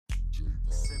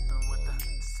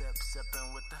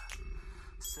Sipping with the.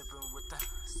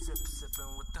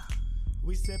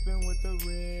 We sipping with the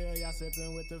real, y'all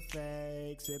sipping with the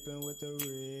fake, sipping with the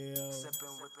real.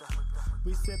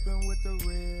 We sipping with the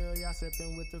real, y'all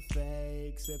sipping with the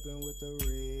fake, sipping with the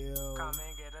real. Come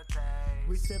and get a taste.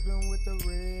 We sipping with the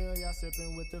real, y'all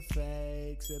sipping with the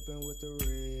fake, sipping with the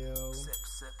real. Sipping.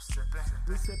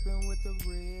 We sipping with the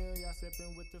real, y'all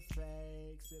sipping with the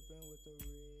fake, sipping with the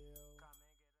real.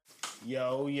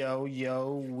 Yo,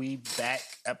 we back,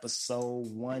 episode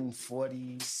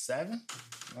 147.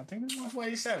 I think it's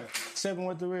 147. Sipping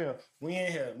with the real. We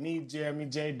in here. Me, Jeremy,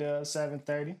 J-Dub,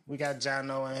 730. We got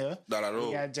Jono in here.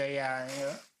 We got J.I. in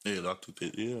here. Yeah,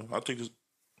 I think it's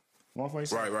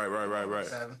 147. Right.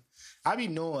 I be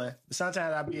knowing.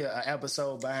 Sometimes I be an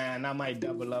episode behind. I might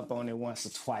double up on it once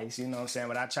or twice, you know what I'm saying?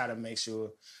 But I try to make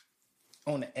sure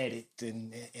on the edit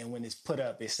and when it's put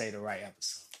up, it say the right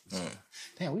episode.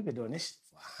 Damn, we've been doing this shit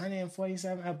for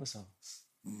 147 episodes.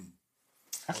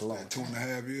 That's long.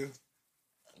 2.5 years?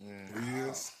 3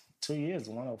 years? 2 years,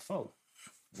 104.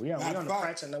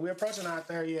 We're approaching our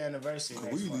 3rd year anniversary.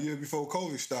 We the year before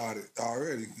COVID started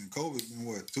already. And COVID been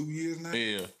what, 2 years now?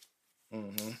 Yeah.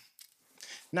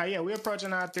 Now, we're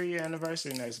approaching our 3 year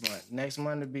anniversary next month. Next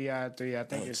month will be our 3. I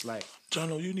think it's like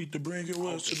Jono, you need to bring your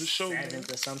words to the show, man.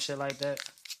 7th or some shit like that.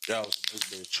 That was this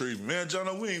big treat, man.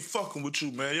 Jono, we ain't fucking with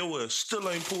you, man. Your ass still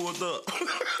ain't pulled up.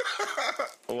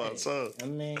 What's up? I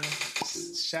mean,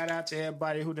 shout out to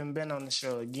everybody who done been on the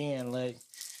show again. Like,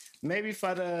 maybe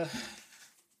for the...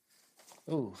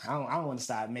 Ooh, I don't want to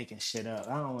start making shit up.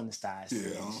 I don't want to start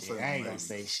saying shit. I ain't going to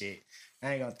say shit.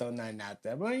 I ain't going to throw nothing out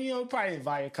there. But, probably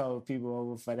invite a couple people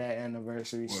over for that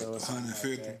anniversary show.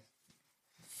 150? Like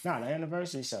no, the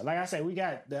anniversary show. Like I said, we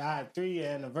got our 3 year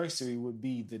anniversary would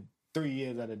be the 3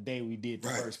 years of the day we did the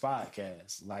first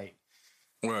podcast. Like,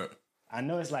 right. I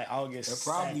know it's like August.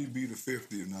 It'll probably be the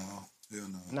 50th now. Hell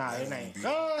no. Nah, it ain't.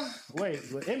 Wait,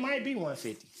 it might be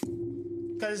 150.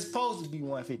 Because it's supposed to be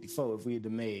 154 if we had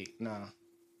made. Nah.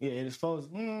 Yeah, it's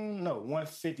supposed no,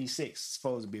 156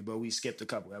 supposed to be, but we skipped a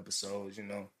couple episodes,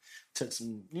 took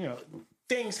some,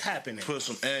 things happening. Put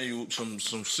some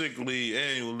sick leave,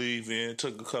 annual leave in,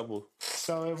 took a couple.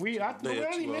 So if we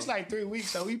only missed like 3 weeks,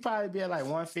 so we probably be at like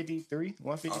 153,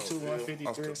 152,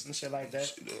 153, some shit like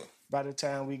that by the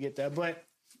time we get there. But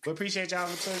we appreciate y'all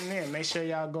for tuning in. Make sure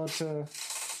y'all go to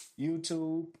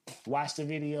YouTube, watch the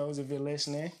videos if you're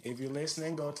listening. If you're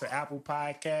listening, go to Apple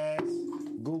Podcasts,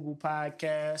 Google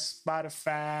Podcasts,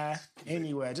 Spotify,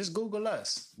 anywhere. Just Google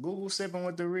us. Google Sipping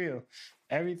with the Real.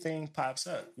 Everything pops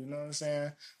up. You know what I'm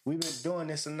saying? We've been doing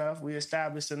this enough. We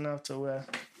established enough to where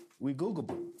we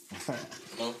Googleable.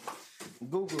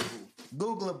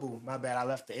 Googleable. My bad. I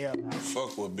left the L out.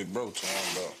 Fuck what Big Bro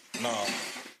talking about. Nah,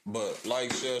 but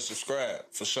like, share, subscribe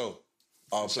for sure.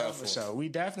 All platforms. For sure. We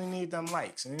definitely need them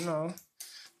likes. And,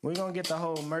 we're going to get the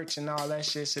whole merch and all that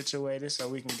shit situated so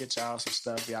we can get y'all some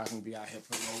stuff. Y'all can be out here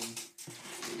promoting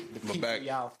the people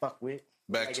y'all fuck with.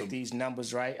 Get these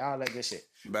numbers right. All that good shit.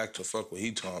 Back to fuck what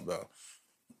he talking about.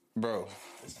 Bro.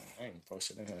 I ain't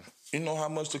posted in here. You know how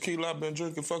much tequila I've been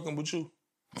drinking fucking with you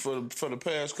for the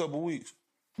past couple weeks?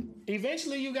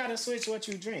 Eventually, you gotta switch what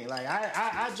you drink. Like,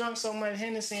 I drank so much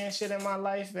Hennessy and shit in my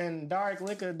life and dark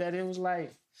liquor that it was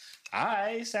like, all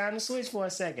right, it's time to switch for a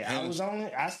second.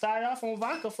 I started off on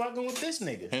vodka fucking with this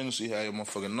nigga. Hennessy had your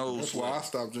motherfucking nose. That's why I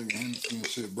stopped drinking Hennessy and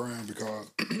shit brand,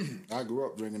 because I grew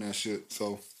up drinking that shit.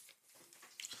 So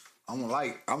I'm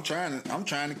trying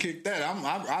to kick that.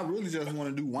 I really just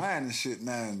want to do wine and shit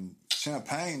now, and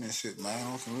champagne and shit, man.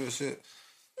 On some real shit.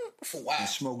 For wine. And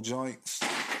smoke joints.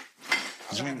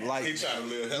 Drink light. He trying to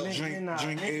live healthy.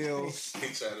 Drink L's.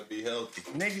 He trying to be healthy.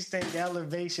 Niggas think the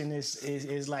elevation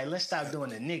is like, let's stop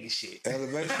doing the nigga shit.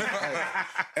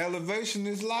 Elevation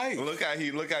is light. Look how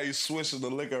he switching the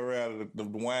liquor around, the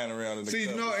wine around in the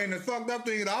cup. And the fucked up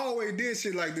thing is I always did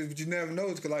shit like this, but you never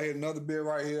noticed because I had another beer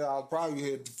right here. I'll probably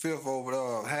hit the fifth over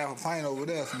there, half a pint over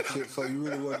there, some shit, so you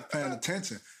really wasn't paying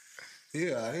attention.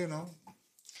 Yeah,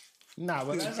 Nah,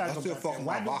 but that's not the fucking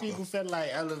Why do people feel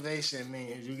like elevation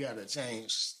means you gotta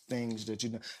change things that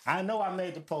you know? I know I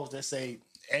made the post that say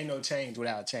ain't no change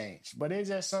without change, but it's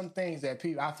just some things that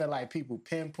I feel like people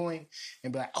pinpoint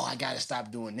and be like, oh, I gotta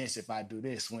stop doing this if I do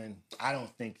this, when I don't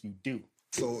think you do.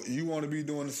 So you want to be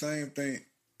doing the same thing?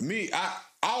 Me, I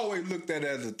always looked at it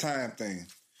as a time thing.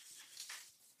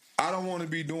 I don't want to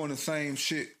be doing the same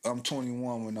shit. I'm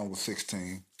 21 when I was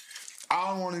 16. I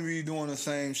don't want to be doing the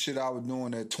same shit I was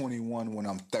doing at 21 when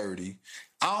I'm 30.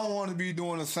 I don't want to be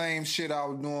doing the same shit I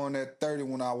was doing at 30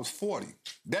 when I was 40.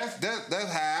 That's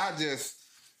how I just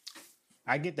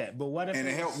I get that, but what if and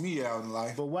it helped me out in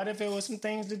life. But what if it was some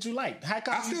things that you liked? How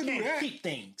come I still you do can't that. keep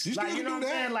things? You Like, still you know do what I'm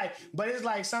that. saying? Like, but it's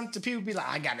like some people be like,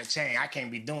 I gotta change. I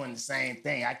can't be doing the same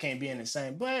thing. I can't be in the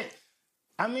same. But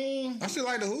I mean, I still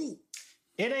like the hoop.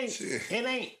 it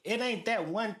ain't that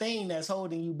one thing that's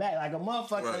holding you back. Like a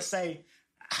motherfucker Right. say,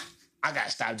 I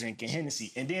gotta stop drinking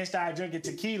Hennessy, and then start drinking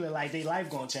tequila. Like their life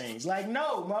gonna change. Like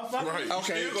no, motherfucker. Right. You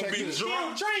Okay, still gonna check be this. Still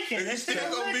drunk. drinking. You It's still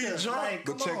still gonna be liquor. drunk. Like,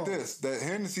 But come check on. this: that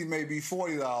Hennessy may be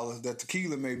 $40, that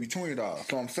tequila may be $20.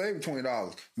 So I'm saving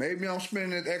 $20. Maybe I'm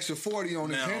spending an extra $40 on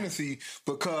this Now- Hennessy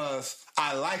because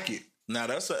I like it. Now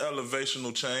that's an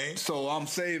elevational change. So I'm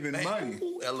saving money.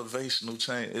 Ooh, elevational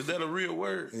change. Is that a real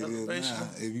word? It is Elevational. now.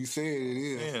 If you say it, it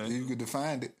is. Yeah. You could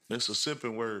define it. It's a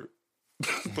sipping word.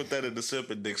 Put that in the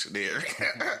sipping dictionary.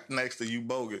 Next to you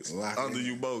bogus. Lock Under it.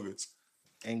 you bogus.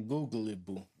 And Google it,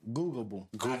 boo. Googleable.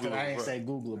 Google I it, ain't right. say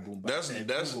Googleable. But I said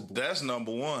Googleable. That's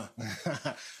number one.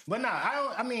 But no, I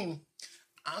don't. I mean,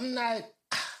 I'm not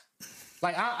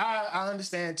like I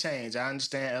understand change. I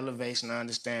understand elevation. I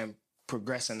understand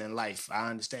progressing in life. I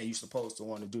understand you're supposed to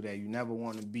want to do that. You never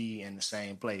want to be in the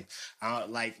same place.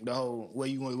 Like the whole where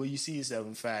you see yourself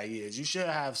in 5 years. You should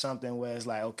have something where it's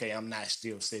like, okay, I'm not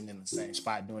still sitting in the same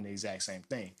spot doing the exact same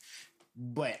thing.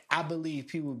 But I believe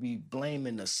people be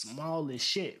blaming the smallest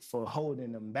shit for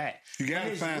holding them back. You gotta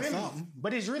But it's find really- something.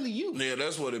 But it's really you. Yeah,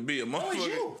 that's what it be. A motherfucker.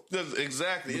 you. That's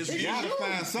exactly. It's You you. gotta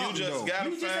find something, You just though. gotta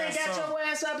You just find ain't got something. your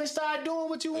ass up and start doing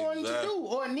what you wanted to Exactly. do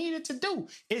or needed to do.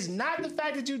 It's not the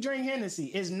fact that you drink Hennessy.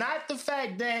 It's not the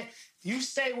fact that you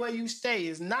stay where you stay.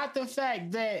 It's not the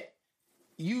fact that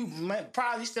you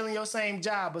probably still in your same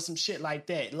job or some shit like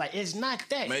that. Like, it's not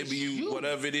that. Maybe It's you,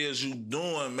 whatever it is you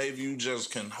doing, maybe you just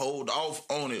can hold off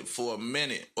on it for a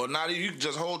minute. Or not even, you can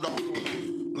just hold off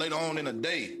later on in the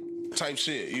day type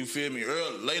shit. You feel me?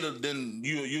 Later than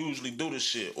you'll usually do the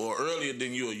shit. Or earlier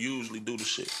than you'll usually do the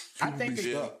shit. I think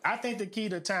be stuck. I think the key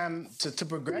to time to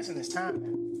progressing is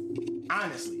time.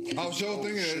 Honestly. I was sure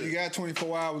thinking that you got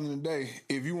 24 hours in a day.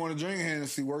 If you want to drink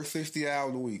Hennessy, work 60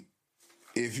 hours a week.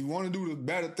 If you want to do the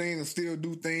better things and still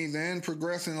do things and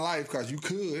progress in life, because you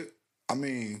could, I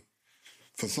mean,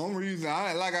 for some reason,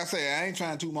 like I say, I ain't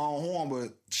trying to toot my own horn,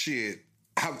 but shit,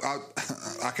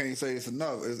 I can't say it's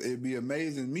enough. It'd be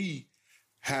amazing me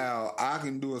how I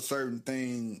can do a certain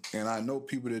thing, and I know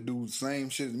people that do the same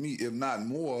shit as me, if not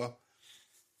more,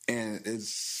 and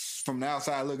it's from the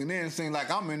outside looking in, it seems like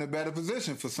I'm in a better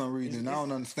position for some reason. I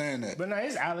don't understand that. But no,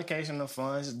 it's allocation of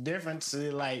funds. Different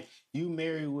to like you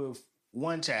married with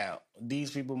one child.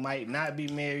 These people might not be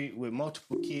married with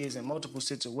multiple kids and multiple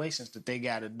situations that they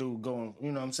got to do going,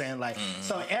 you know what I'm saying? Like,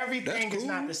 so everything That's is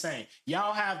not cool. the same.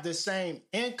 Y'all have the same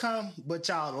income, but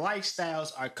y'all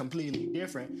lifestyles are completely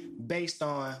different based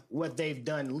on what they've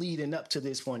done leading up to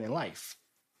this point in life.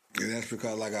 And that's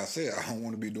because, like I said, I don't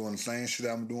want to be doing the same shit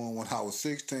I'm doing when I was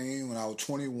 16, when I was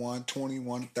 21,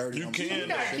 21, 30. You I'm can, doing You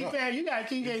that gotta shit keep up. that. You gotta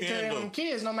keep taking care of though. them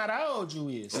kids, no matter how old you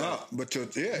is. But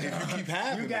if you keep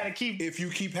having You them. gotta keep- If you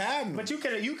keep having them. But you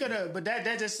could have. But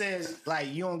that just says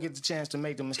like you don't get the chance to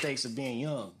make the mistakes of being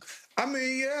young. I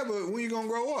mean, yeah, but when you gonna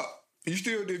grow up? You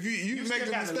still, if you make still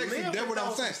the gotta mistakes, live that's with what I'm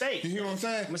those saying. mistakes. You hear what I'm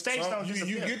saying? Mistakes don't you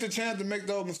disappear. get the chance to make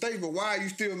those mistakes, but why are you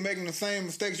still making the same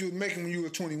mistakes you was making when you were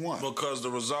 21? Because the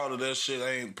result of that shit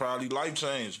ain't probably life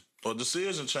change or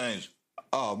decision change.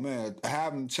 Oh man,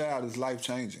 having a child is life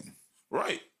changing.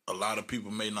 Right. A lot of people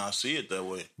may not see it that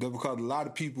way. That's because a lot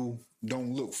of people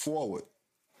don't look forward.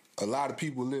 A lot of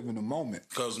people live in the moment.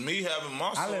 Cause me having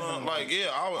my I live in son, a- like, yeah,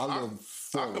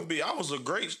 I was a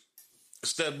great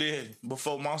stepdad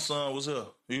before my son was here.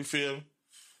 You feel me?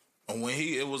 And when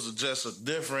it was just a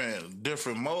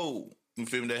different mode. You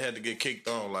feel me? They had to get kicked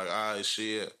on. Like, all right,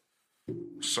 shit.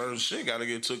 Certain shit got to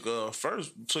get took care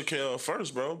of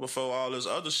first, bro. Before all this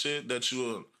other shit that you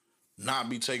will not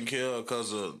be taken care of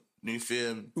because of, you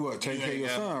feel me? What, taking care of your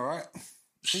son, right?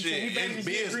 Shit, He in basically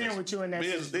business. agreeing with you in that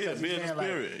business, sense because he's business saying, like,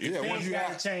 period. You Yeah, feel me? once Things you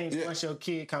gotta got- change yeah. once your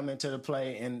kid come into the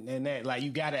play, and that like you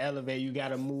gotta elevate, you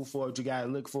gotta move forward, you gotta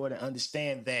look forward and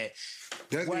understand that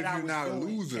That's what if I you're was not a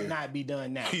doing loser. cannot be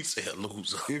done now. He said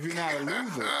loser. If you're not a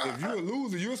loser, if you're a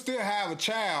loser, you'll still have a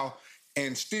child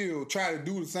and still try to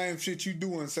do the same shit you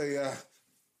do and say,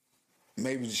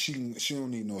 maybe she don't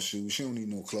need no shoes, she don't need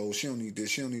no clothes, she don't need this,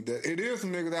 she don't need that. It is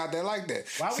some niggas out there like that.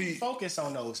 Why would you focus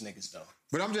on those niggas though?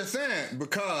 But I'm just saying,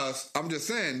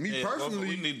 me Yeah, we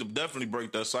personally, need to definitely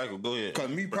break that cycle. Go ahead. because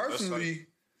me Break that cycle. personally,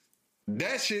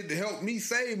 that shit helped me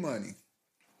save money.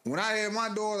 When I had my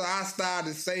daughter, I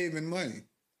started saving money.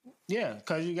 Yeah,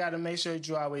 because you got to make sure that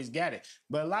you always got it.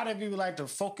 But a lot of people like to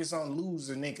focus on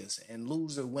loser niggas and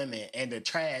loser women and the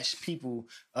trash people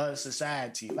of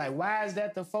society. Like, why is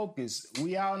that the focus?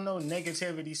 We all know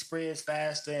negativity spreads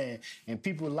faster and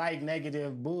people like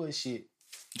negative bullshit.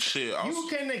 Shit, you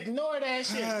can ignore that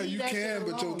shit. Yeah, you can,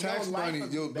 but your tax money,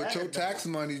 your tax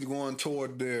money is going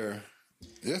toward their.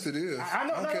 Yes, it is. I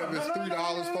don't care if it's $3,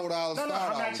 $4, $5. I'm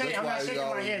not shaking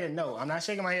my head and no. I'm not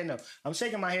shaking my head no. I'm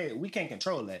shaking my head. We can't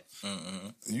control that.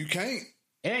 You can't.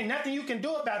 It ain't nothing you can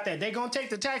do about that. They gonna take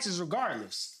the taxes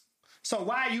regardless. So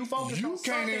why are you focused on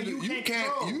something you can't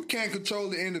control? You can't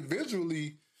control it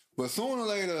individually, but sooner or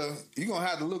later you're gonna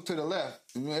have to look to the left.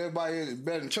 You know, everybody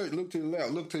better in church, look to the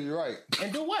left, look to your right.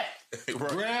 And do what?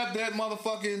 Right. Grab that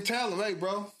motherfucker and tell him, hey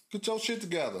bro, get your shit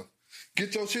together.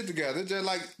 Get your shit together. It's just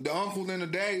like the uncle and the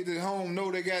daddy at home know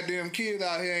they goddamn kids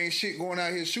out here ain't shit going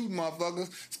out here shooting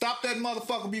motherfuckers. Stop that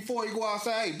motherfucker before he go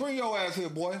outside. Hey, bring your ass here,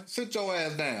 boy. Sit your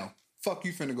ass down. Fuck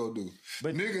you finna go do.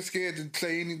 But niggas scared to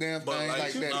say any damn thing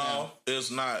like that. No, it's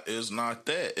not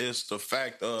that. It's the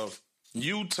fact of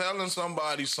you telling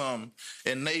somebody something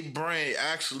and they brain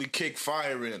actually kick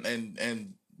firing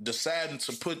and deciding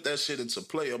to put that shit into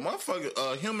play.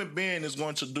 A human being is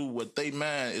going to do what they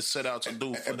mind is set out to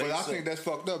do. But I think that's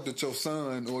fucked up that your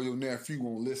son or your nephew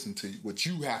won't listen to you, what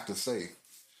you have to say.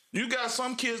 You got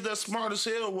some kids that smart as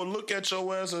hell will look at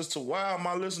your ass as to why am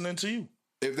I listening to you?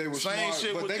 If they were smart,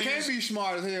 but they can't be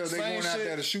smart as hell. They going out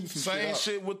there to shoot some shit up.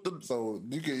 Same shit with the... So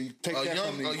you can take that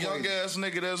from the equation. A young ass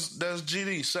nigga that's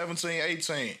GD, 17,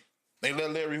 18. They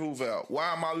let Larry Hoover out.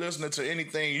 Why am I listening to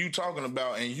anything you talking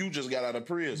about and you just got out of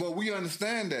prison? But we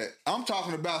understand that. I'm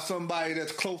talking about somebody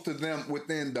that's close to them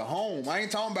within the home. I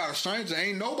ain't talking about a stranger.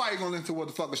 Ain't nobody gonna listen to what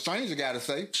the fuck a stranger gotta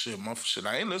say. Shit,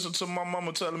 I ain't listen to my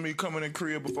mama telling me coming in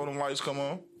crib before the lights come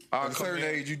on. At a certain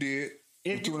age you did.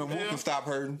 Until them whooping stop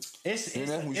hurting. It's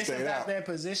about that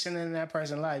position in that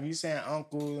person's life. You saying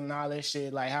uncle and all that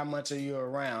shit, like how much are you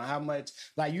around? How much,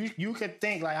 like you could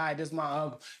think like, all right, this is my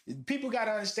uncle. People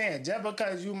gotta understand, just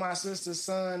because you my sister's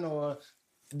son or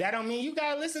that don't mean you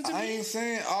gotta listen to me. I ain't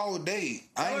saying all day.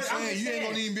 I ain't saying you ain't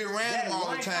gonna even be around him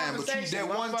all the time. But that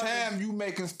one time you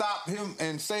make him stop him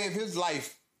and save his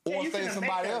life. Or save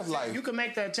somebody else's life. You can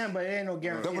make the attempt, but it ain't no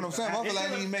guarantee. That's what I'm saying. I feel like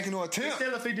he ain't making no attempt. It's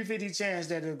still a 50-50 chance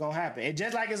that it's gonna happen. And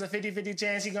just like it's a 50-50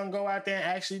 chance he gonna go out there and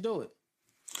actually do it.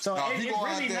 So it's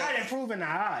really not improving the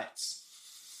odds.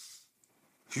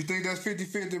 You think that's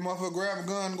 50-50? Motherfucker grab a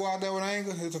gun and go out there with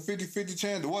anger? It's a 50-50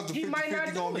 chance. What's the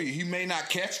 50-50 gonna be? He may not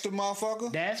catch the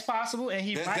motherfucker? That's possible,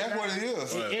 and that's not. What it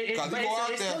is.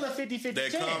 It's still a 50-50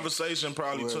 chance. That conversation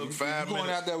probably took 5 minutes. You going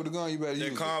out there with a gun, you better use it.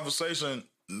 That conversation...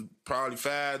 probably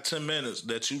 5-10 minutes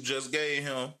that you just gave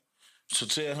him to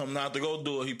tell him not to go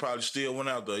do it, he probably still went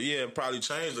out there. Yeah, it probably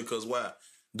changed it because why?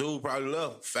 Dude probably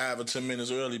left 5 or 10 minutes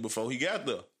early before he got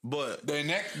there. But then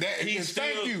that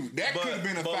thank you. That could have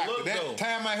been a factor. That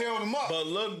time I held him up. But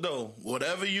look though,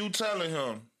 whatever you telling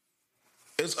him,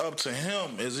 it's up to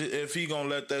him if he gonna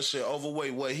let that shit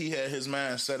overweight what he had his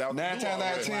mind set out. 9 times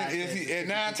out of 10,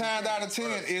 9 times out of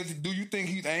 10, do you think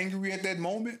he's angry at that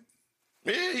moment?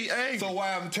 Yeah, he angry. So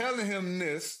why I'm telling him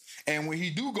this, and when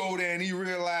he do go there and he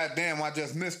realize, damn, I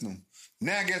just missed him.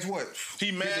 Now guess what?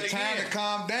 He mad again. Time to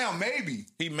calm down, maybe.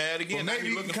 He mad again. But maybe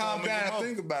he can calm down and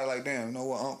think about it like, damn, you know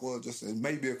what, Uncle, it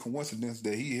may be a coincidence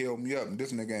that he held me up and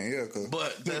this nigga ain't here.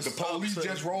 But the police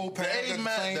just rolled past at the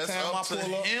same time I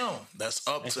pull up. That's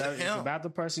up to him. It's about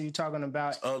the person you're talking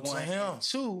about. It's up to him.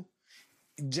 Two,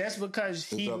 just because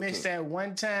he missed that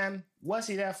one time, what's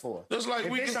he there for? Just like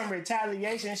if it's some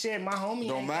retaliation shit, my homie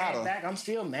don't ain't matter. Back, I'm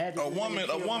still mad. A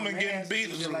woman getting beat,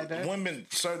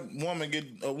 certain woman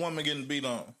getting beat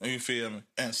on. You feel me?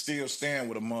 And still stand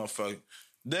with a motherfucker.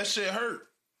 That shit hurt.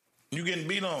 You getting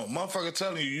beat on. Motherfucker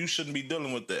telling you shouldn't be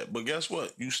dealing with that. But guess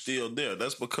what? You still there.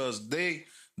 That's because their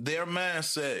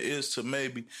mindset is to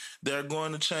maybe they're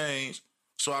going to change.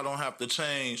 So I don't have to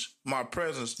change my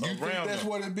presence around them. You think that's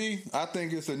what it be? I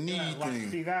think it's a need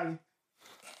thing.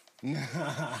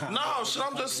 No, shit,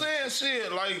 I'm just saying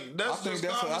shit. Like, that's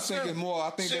I think it's more. I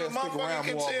think they'll stick around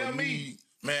more of a need.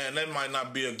 Man, that might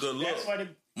not be a good look.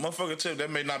 Motherfucker tell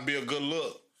that may not be a good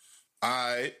look.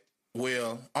 Alright,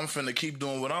 well, I'm finna keep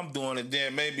doing what I'm doing, and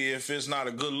then maybe if it's not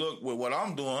a good look with what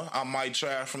I'm doing, I might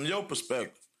try it from your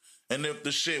perspective. And if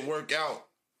the shit work out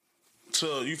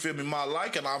to, you feel me, my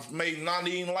liking, I may not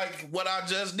even like what I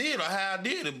just did or how I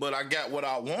did it, but I got what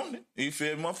I wanted. You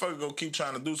feel me? Motherfucker gonna keep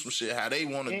trying to do some shit how they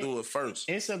want to do it first.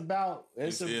 It's about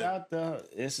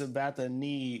the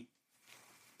need.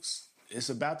 It's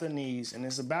about the knees, and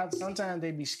it's about sometimes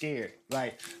they be scared.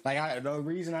 The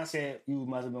reason I said you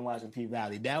must have been watching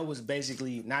P-Valley, that was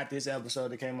basically not this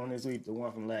episode that came on this week, the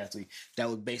one from last week. That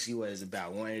was basically what it's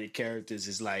about. One of the characters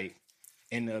is like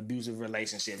in the abusive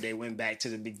relationship. They went back to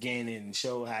the beginning and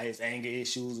showed how his anger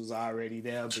issues was already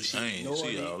there, but she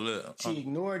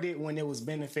ignored it when it was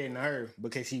benefiting her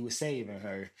because he was saving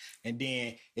her. And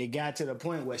then it got to the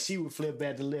point where she would flip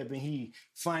at the lip, and he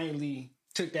finally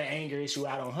took that anger issue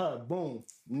out on her. Boom.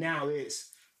 Now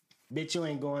it's, bitch, you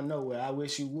ain't going nowhere. I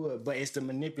wish you would. But it's the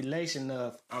manipulation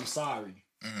of, I'm sorry.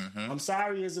 Mm-hmm. I'm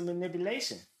sorry is a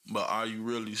manipulation. But are you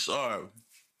really sorry?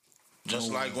 Just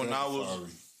like when I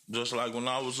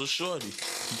was a shorty.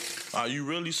 Are you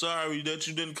really sorry that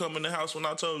you didn't come in the house when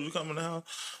I told you to come in the house?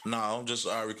 No, I'm just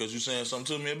sorry because you saying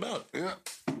something to me about it. Yeah.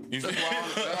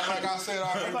 That's like I said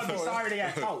already before. Sorry they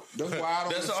got caught. That's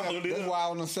why I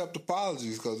don't accept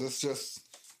apologies, because it's just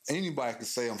anybody can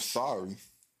say I'm sorry.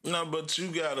 No, but you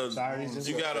gotta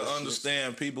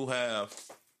understand people have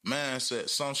mindset.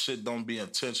 Some shit don't be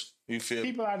intentional. You feel?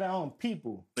 People are their own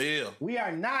people. Yeah. We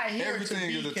are not here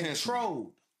Everything to be is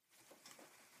controlled.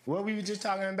 What we were just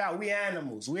talking about, we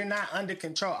animals. We're not under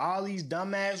control. All these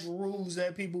dumbass rules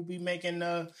that people be making,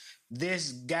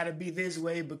 this gotta be this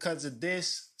way because of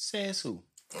this, says who?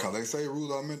 Because they say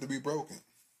rules are meant to be broken.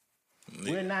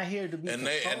 We're not here to be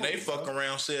controlled. And they fuck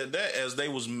around said that as they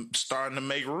was starting to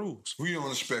make rules. We don't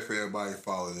expect for everybody to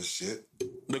follow this shit.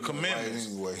 The commitments.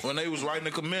 Anyway. When they was writing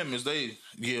the commitments,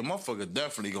 motherfucker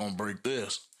definitely gonna break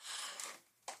this.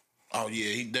 Oh yeah,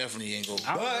 he definitely ain't gonna.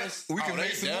 But we can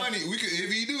make some money. We can, if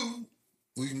he do,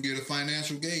 we can get a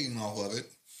financial gain off of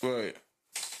it. Right.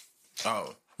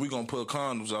 Oh, we gonna put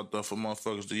condoms out there for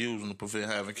motherfuckers to use and to prevent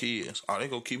having kids. Oh, they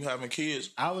gonna keep having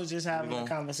kids. I was just having a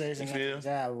conversation at the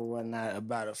job or whatnot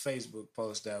about a Facebook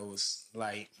post that was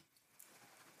like,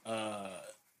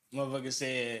 motherfucker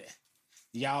said,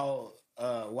 y'all.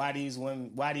 Why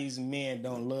these men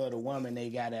don't love the woman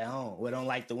they got at home, or don't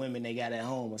like the women they got at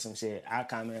home, or some shit. I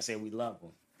comment and say we love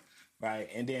them, right?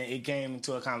 And then it came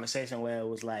into a conversation where it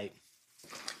was like,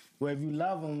 well, if you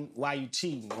love them, why you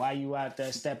cheating? Why you out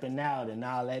there stepping out and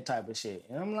all that type of shit?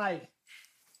 And I'm like,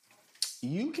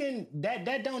 you can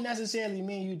that don't necessarily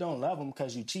mean you don't love them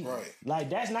because you cheat. Right. Like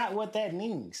that's not what that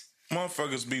means.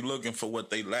 Motherfuckers be looking for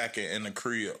what they lacking in the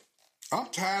crib. I'm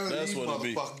tired of these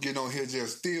motherfuckers getting on here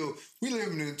just still. We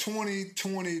living in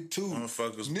 2022.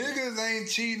 Niggas ain't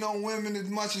cheating on women as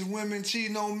much as women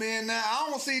cheating on men now. I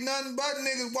don't see nothing but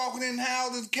niggas walking in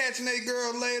houses catching a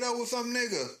girl laid up with some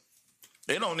nigga.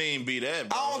 They don't even be that,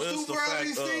 bro. I don't super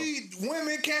rarely see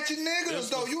women catching niggas,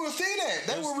 though. You will see that.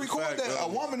 They will record that. A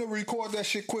woman will record that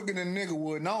shit quicker than a nigga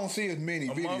would, and I don't see as many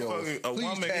videos.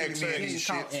 Please tag me in these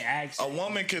shit. A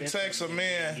woman can text a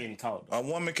man. A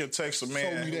woman can text a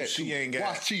man who she ain't got.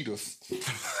 Watch cheaters.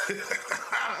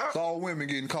 It's all women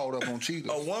getting caught up on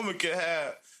cheaters. A woman can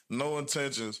have no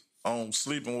intentions on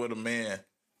sleeping with a man,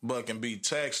 but can be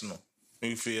texting him.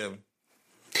 You feel me?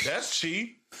 That's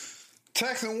cheap.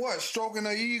 Texting what? Stroking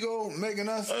her ego, making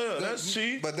us. That's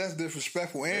cheap. But that's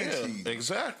disrespectful and cheap.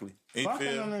 Exactly.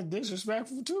 Fucking them is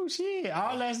disrespectful too. Shit.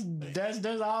 All that's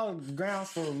all grounds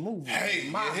for moving.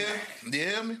 Hey, you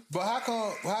hear me? But how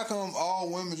come all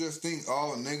women just think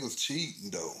all niggas cheating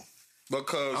though?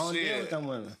 Because I don't deal with them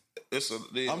women.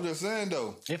 I'm just saying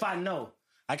though. If I know,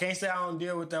 I can't say I don't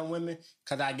deal with them women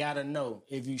because I gotta know.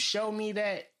 If you show me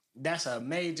that, that's a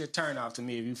major turnoff to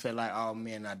me. If you feel like all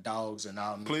men are dogs and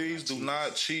all men please do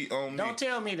not cheat on me. Don't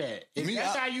tell me that. If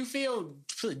that's how you feel,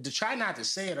 try not to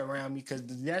say it around me because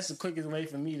that's the quickest way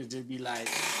for me to just be like.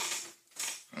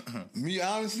 Me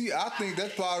honestly, I think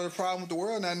that's part of the problem with the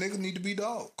world now. Niggas need to be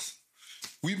dogs.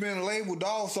 We've been labeled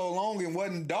dogs so long and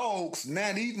wasn't dogs.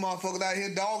 Now these motherfuckers out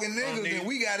here dogging niggas, and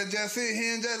we gotta just sit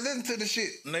here and just listen to the shit.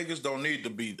 Niggas don't need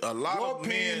to be. A lot of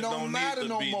men don't need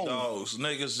to be dogs.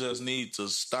 Niggas just need to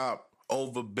stop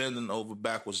bending over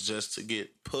backwards just to get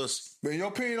pussy. But your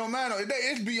opinion don't matter.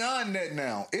 It's beyond that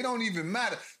now. It don't even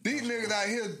matter. These niggas out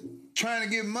here trying to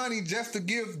get money just to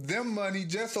give them money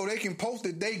just so they can post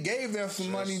that they gave them some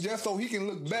money just so he can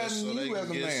look better than you as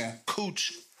a man.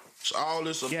 Cooch. It's all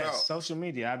this about. Yes, social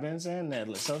media. I've been saying that.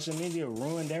 Look, social media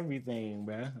ruined everything,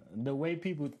 bro. The way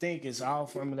people think is all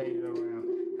formulated around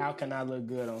how can I look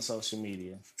good on social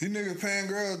media. These niggas paying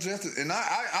girls just to, and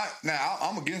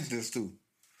I'm against this too.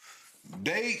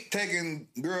 They taking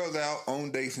girls out on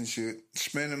dates and shit,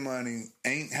 spending money,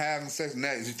 ain't having sex. And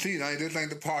that, see, this ain't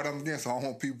the part I'm against. I don't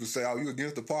want people to say, oh, you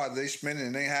against the part they spending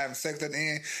and ain't having sex at the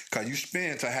end? Because you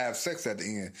spend to have sex at the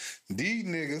end. These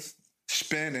niggas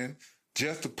spending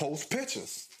just to post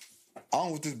pictures.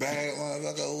 I'm with this bad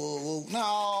motherfucker.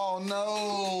 No.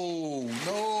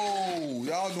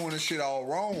 Y'all doing this shit all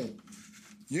wrong.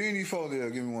 You ain't even supposed to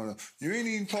give me one. You ain't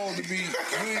even supposed to be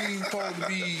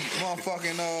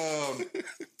motherfucking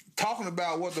talking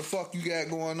about what the fuck you got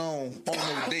going on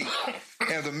a date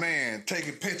as a man,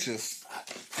 taking pictures.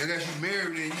 Unless you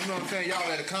married and you know what I'm saying,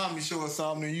 y'all at a comedy show or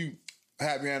something and you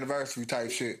happy anniversary type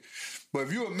shit. But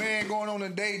if you a man going on a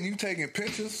date and you taking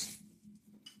pictures,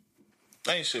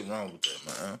 ain't shit wrong with that,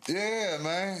 man. Yeah,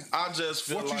 man. I just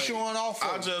feel what like... you showing off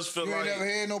for? I just feel you like... You ain't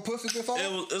never had no pussy before?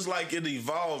 It's like it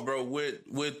evolved, bro,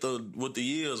 with the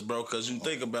years, bro, because you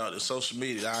think about it, social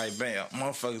media, all right, bam,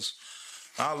 motherfuckers...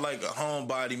 I like a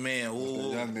homebody man.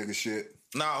 Ooh. That young nigga shit.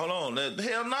 Nah, hold on.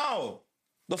 Hell no.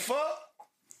 The fuck?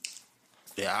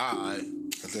 Yeah, all right.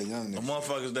 That's that young nigga. The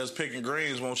motherfuckers that's picking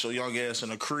greens want your young ass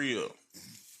in a crib.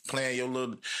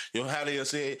 Playing how they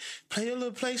say, play your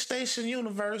little PlayStation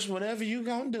universe, whatever you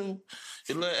gonna do.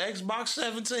 Your little Xbox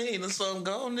 17 or something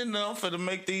going in there for to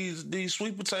make these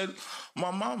sweet potatoes.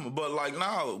 My mama. But like,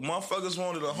 nah, motherfuckers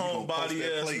wanted a homebody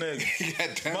ass nigga.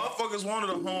 Motherfuckers wanted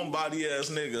a homebody ass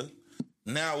nigga.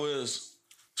 Now is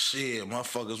shit,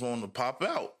 motherfuckers want to pop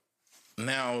out.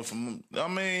 Now, it's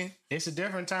a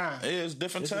different time. It's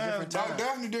different time.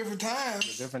 Definitely different times.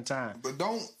 It's a different time. But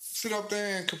don't sit up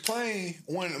there and complain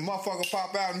when a motherfucker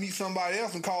pop out and meet somebody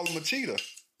else and call him a cheater.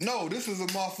 No, this is a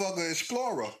motherfucker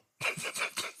explorer.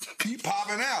 He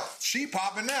popping out. She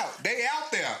popping out. They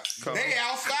out there. They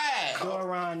outside.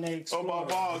 Doron, they explorer. Oh, my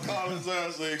ball, call his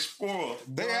ass an explorer.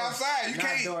 They outside. You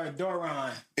can't.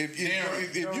 Doron. If you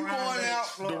going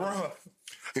out,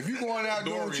 if you going out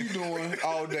doing what you doing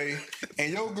all day,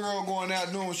 and your girl going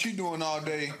out doing what she doing all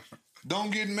day,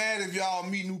 don't get mad if y'all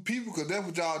meet new people, because that's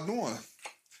what y'all doing.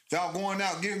 Y'all going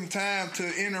out giving time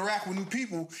to interact with new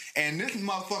people, and this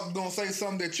motherfucker gonna say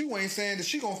something that you ain't saying that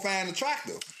she gonna find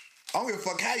attractive. I don't give a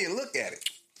fuck how you look at it.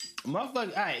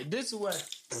 Motherfucker, all right, this is what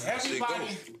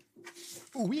everybody...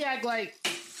 We act like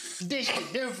this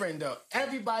shit different, though.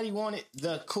 Everybody wanted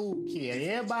the cool kid.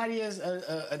 Everybody is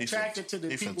attracted to the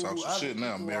people who other people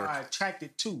are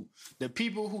attracted to. The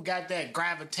people who got that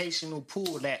gravitational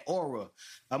pull, that aura.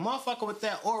 A motherfucker with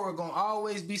that aura gonna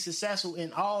always be successful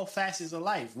in all facets of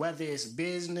life, whether it's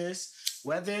business,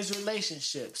 whether it's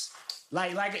relationships.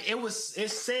 Like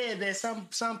it's said that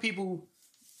some people...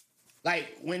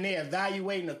 Like, when they're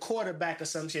evaluating a quarterback or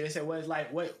some shit, they say, well, it's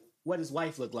like, what his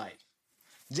wife look like?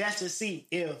 Just to see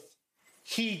if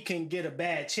he can get a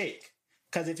bad chick.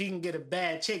 Because if he can get a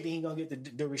bad chick, then he gonna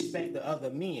get the respect of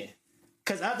other men.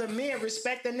 Because other men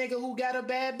respect the nigga who got a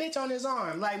bad bitch on his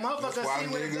arm. Like, motherfuckers see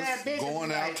with a bad bitch.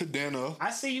 Going out to dinner. I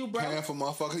see you, bro. Paying for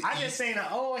motherfuckers. I just seen an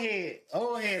old head.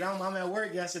 I'm at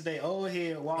work yesterday. Old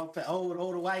head walk past,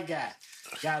 older white guy.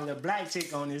 Got a little black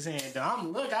chick on his hand. I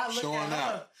look at her. I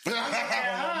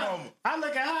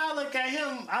look at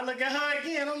him. I look at her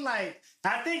again. I'm like,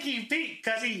 I think he peeked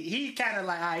because he kind of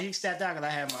like, all right, he stepped out because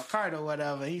I had my card or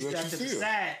whatever. He stepped to the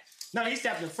side. No, he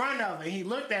stepped in front of her. He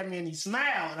looked at me and he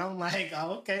smiled. I'm like,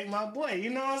 oh, okay, my boy. You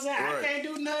know what I'm saying? Right. I can't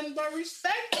do nothing but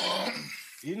respect him.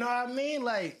 You know what I mean?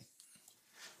 Like,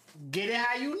 get it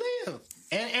how you live.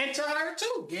 And to her,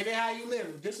 too. Get it how you live.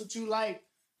 If this is what you like,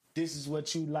 this is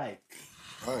what you like.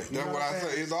 Right. That's what I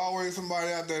say. There's always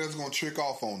somebody out there that's going to trick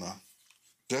off on her.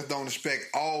 Just don't expect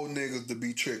all niggas to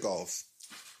be trick offs.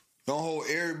 Don't hold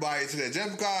everybody to that.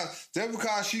 Just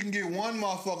because she can get one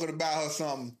motherfucker to buy her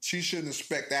something, she shouldn't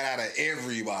expect that out of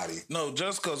everybody. No,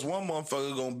 just because one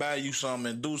motherfucker gonna buy you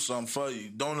something and do something for you,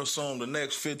 don't assume the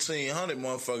next 1,500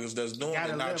 motherfuckers that's doing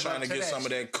it not trying to get some of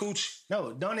that coochie.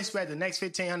 No, don't expect the next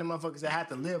 1,500 motherfuckers that have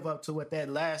to live up to what that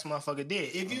last motherfucker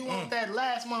did. If you want that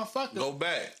last motherfucker, go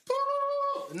back.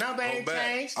 Number ain't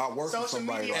changed. I work for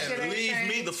somebody like that. And leave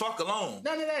me the fuck alone.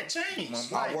 None of that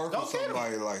changed. I work for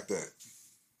somebody like that.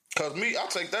 Cause I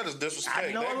take that as disrespect.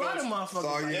 I know a lot of motherfuckers.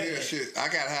 So you hear shit. I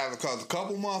gotta have it because a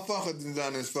couple motherfuckers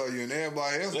done this for you, and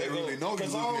everybody else they really know you.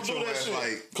 Cause I don't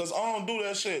do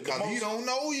that shit. Cause he don't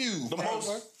know you.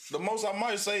 The most I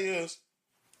might say is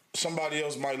somebody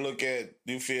else might look at,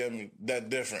 you feel me, that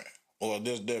different or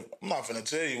this different. I'm not finna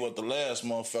tell you what the last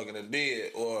motherfucker that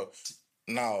did or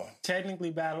no.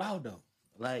 Technically by law though,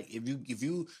 like if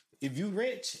you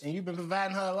rich and you've been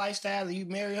providing her a lifestyle and you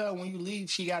marry her, when you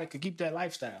leave, she got to keep that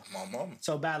lifestyle. My mama.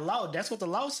 So by law, that's what the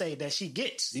law say that she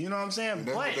gets. You know what I'm saying? And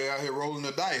that's what they out here rolling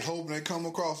the dice, hoping they come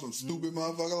across some stupid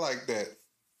motherfucker like that.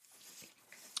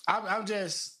 I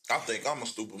think I'm a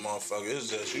stupid motherfucker. It's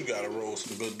just you got to roll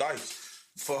some good dice.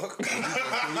 Fuck.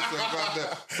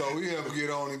 So we ever get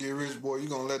on and get rich, boy, you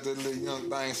gonna let that little young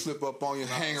thing slip up on you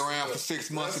and hang around for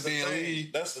 6 months and then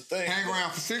leave. That's the thing. Hang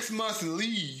around for 6 months and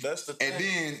leave. That's the thing. And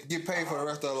then get paid for the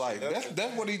rest of their life.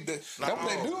 That's what he did. That's what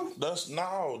they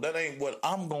do. That ain't what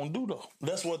I'm gonna do though.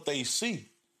 That's what they see.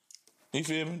 You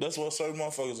feel me? That's what certain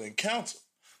motherfuckers encounter.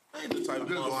 I ain't the type of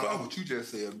motherfucker. What you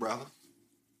just said, brother.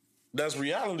 That's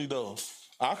reality though.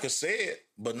 I could say it,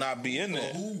 but not be in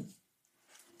there. Who?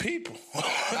 People.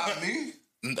 Not me.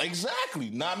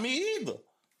 Exactly. Not me either.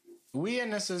 We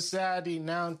in a society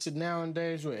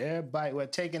nowadays where everybody,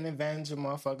 taking advantage of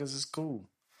motherfuckers is cool.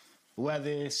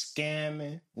 Whether it's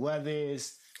scamming, whether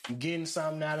it's getting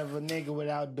something out of a nigga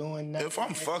without doing nothing. If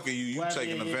I'm fucking you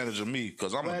taking advantage of me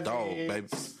because I'm a dog, baby.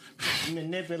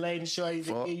 Manipulating shorty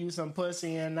to give you some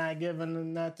pussy and not giving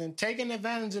them nothing. Taking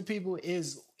advantage of people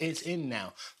it's in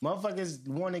now. Motherfuckers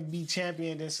want to be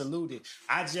championed and saluted.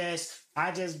 I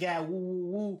just got woo woo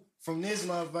woo from this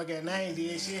motherfucker and I ain't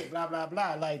did shit, blah blah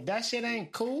blah. Like that shit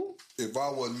ain't cool. If I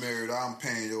wasn't married, I'm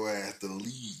paying your ass to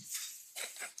leave.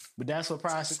 But that's what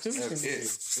prostitution is.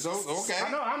 It's okay. I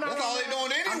know. That's all they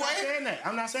doing anyway.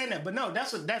 I'm not saying that. But no,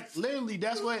 that's what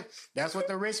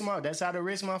the rich motherfuckers. That's how the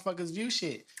rich motherfuckers view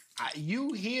shit.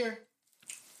 You here,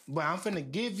 but I'm finna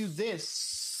give you this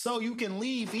so you can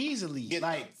leave easily. It's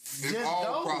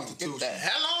all prostitution. Get the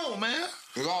hell on, man.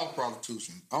 It's all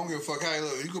prostitution. I don't give a fuck. Hey,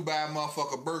 look, you can buy a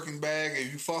motherfucker Birkin bag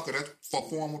and you fuck her. That's a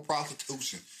form of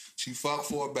prostitution. She fuck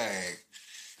for a bag.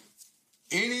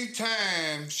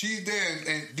 Anytime she's there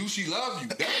and do she love you,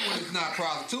 that's when it's not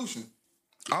prostitution.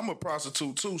 I'm a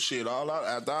prostitute too, shit.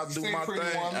 After I do my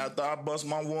thing, after I bust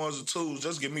my ones and twos,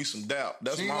 just give me some doubt.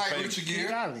 That's she my like favorite. Richard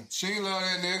Gere. She ain't love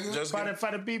that nigga. Just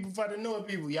for the people, for the newer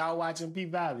people, y'all watching P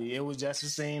Valley. It was just a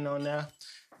scene on there.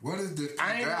 What is this P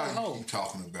Valley you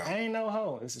talking about? I ain't no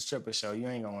hoe. It's a stripper show. You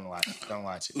ain't gonna want to watch it. Don't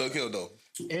watch it. Look here though.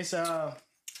 It's but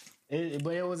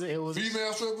it was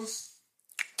female strippers.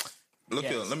 Look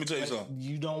here, let me tell you something.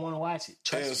 You don't want to watch it.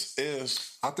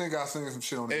 I think I seen some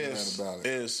shit on the internet about it.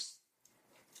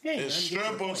 It's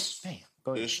strippers. Damn.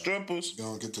 Go ahead. It's strippers.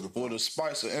 Don't get to the for the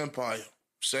Spice of Empire.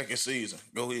 Second season.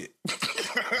 Go ahead.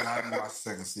 I haven't watched the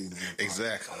second season.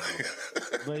 Exactly.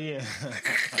 But yeah.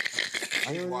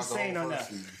 It was a scene on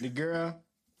that. The girl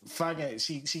fucking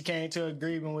she came to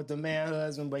agreement with the man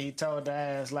husband, but he told her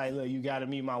ass like, look, you gotta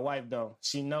meet my wife though.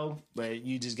 She know, but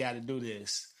you just gotta do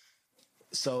this.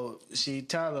 So she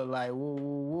tell her like, woo,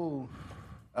 woo, woo.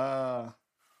 Called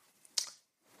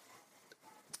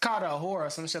her a whore or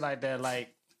some shit like that.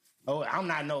 Like, oh, I'm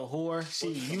not no whore.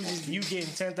 You getting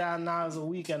 $10,000 a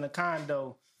week in a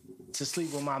condo to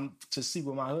sleep with my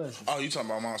husband. Oh, you talking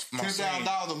about my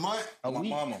 $10,000 a month?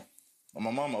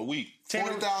 My mama a week.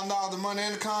 $40,000 a month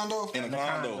in the condo? In a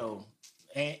condo.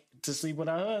 And to sleep with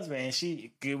her husband. And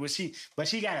she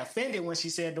got offended when she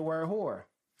said the word whore.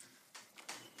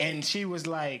 And she was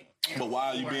like, but why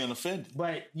are you being offended?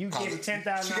 But you get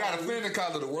 $10,000. She got offended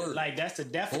because of the word. Like that's the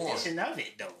definition of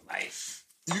it, though. Like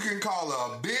you can call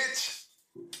her a bitch.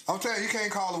 I'm telling you, you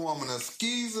can't call a woman a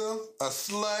skeezer, a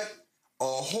slut, a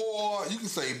whore. You can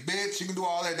say bitch. You can do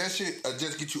all that. That shit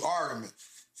just get you argument.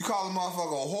 You call a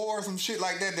motherfucker a whore or some shit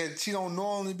like that she don't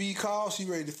normally be called. She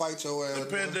ready to fight your ass.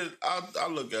 I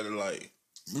look at it like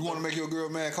you want to make your girl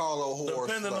mad. Call her a whore.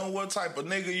 Depending on what type of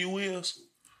nigga you is.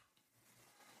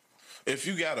 If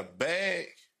you got a bag,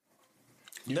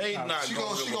 they not she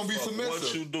gonna give a be fuck submissive.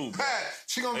 what you do, bro.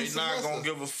 She gonna be submissive. They not gonna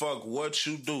give a fuck what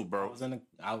you do, bro.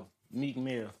 I was Meek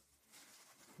Mill,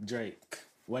 Drake.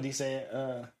 What he said?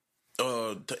 Damn.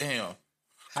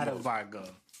 How the vibe go?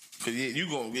 Cause you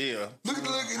gonna Look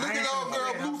at old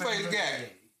girl Blueface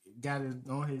got it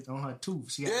on her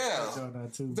tooth. She got it on her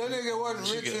tooth. That nigga wasn't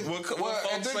rich.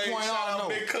 At this point, I don't know.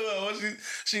 Big cuz,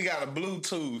 she got a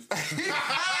Bluetooth.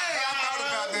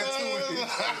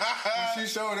 She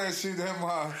showed that shit. That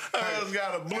my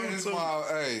got a Bluetooth.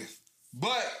 Hey,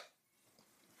 but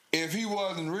if he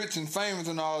wasn't rich and famous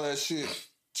and all that shit,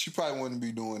 she probably wouldn't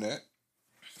be doing that.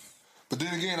 But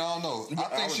then again, I don't know.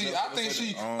 I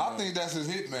think that's his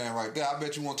hitman right there. I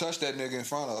bet you won't touch that nigga in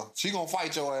front of her. She gonna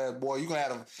fight your ass, boy. You gonna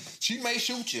have him. She may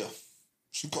shoot you.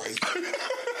 She crazy.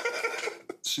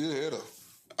 She'll hit her.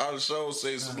 I'll show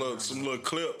say some little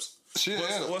clips.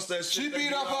 What's that shit? She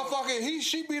beat up her fucking.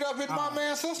 She beat up his my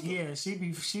man's sister. Yeah, she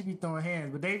be throwing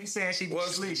hands, but they be saying she be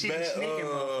sneaking.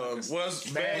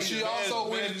 What's bad? She also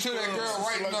went to that girl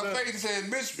right in her face and said,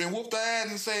 "Bitch," and whooped her ass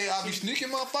and said, "I be sneaking,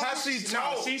 motherfucker." How she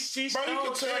told? She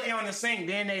stole Shorty on the sink.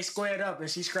 Then they squared up and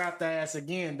she scrapped her ass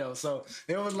again though. So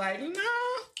it was like no.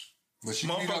 But she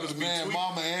beat up the man,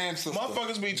 mama and sister.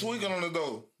 Motherfuckers be tweaking on it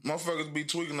though. Motherfuckers be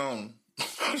tweaking on.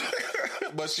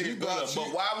 but she good.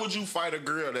 But why would you fight a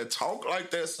girl that talk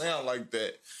like that, sound like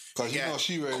that? Because you know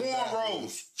she ready.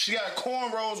 Cornrows. She got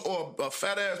cornrows or a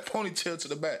fat ass ponytail to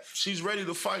the back. She's ready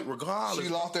to fight regardless.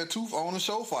 She lost that tooth on the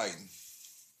show fighting.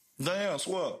 Damn,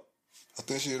 swell. I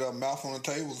think she had her mouth on the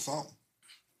table or something.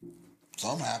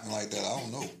 Something happened like that. I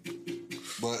don't know.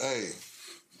 But hey,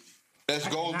 let's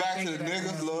go back to the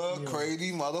niggas love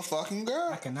crazy motherfucking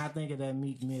girl. I cannot think of that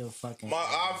Meek Mill fucking.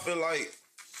 I feel like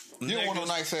you don't want no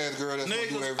nice ass girl that's gonna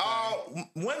do everything. All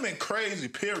women crazy.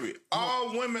 Period.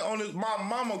 All women on this. My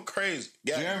mama crazy.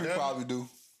 Jeremy probably do.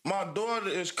 My daughter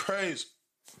is crazy.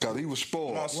 Cause he was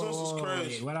spoiled. My sister's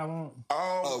crazy. What I want? A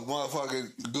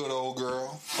motherfucking good old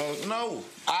girl. No.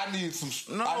 I need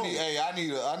some. No. I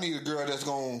need a girl that's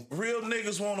gonna. Real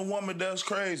niggas want a woman that's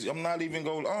crazy. I'm not even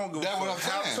going. I don't give a fuck what I'm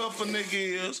how saying. tough a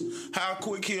nigga is. How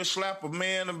quick he'll slap a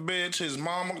man, a bitch, his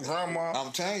mama, grandma.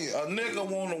 I'm telling you, a nigga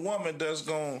want a woman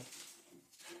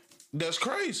that's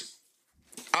crazy.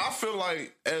 I feel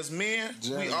like as men,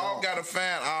 we all gotta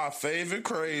find our favorite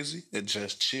crazy and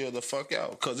just chill the fuck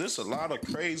out. Cause it's a lot of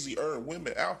crazy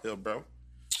women out here, bro.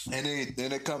 And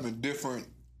they come in different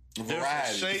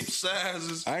varieties, shapes,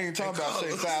 sizes. I ain't talking about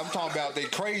shape, size. I'm talking about they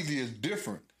crazy is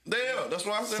different. Yeah, that's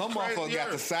why I said some motherfuckers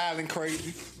got the silent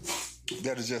crazy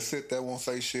that'll just sit there, won't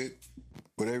say shit,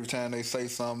 but every time they say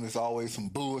something, it's always some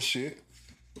bullshit.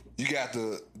 You got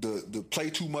the play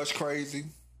too much crazy,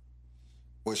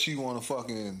 where she want to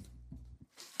fucking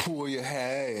pull your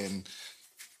hair and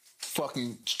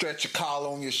fucking stretch your collar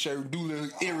on your shirt, do little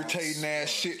irritating ass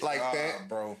shit like that,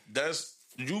 bro. That's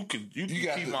you can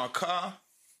keep my car.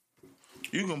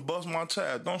 You can bust my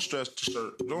tire. Don't stretch the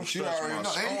shirt. Don't stretch my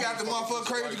shirt. And you got the motherfucking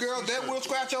crazy girls that will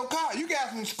scratch your car. You got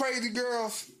some crazy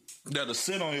girls that'll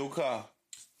sit on your car.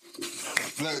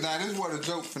 Look, now this is where the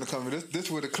joke finna come in. This is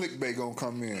where the clickbait gonna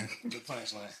come in. The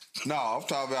punchline. No, I'm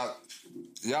talking about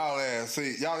y'all ass.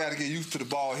 See, y'all gotta get used to the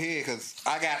bald head because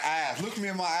I got eyes. Look me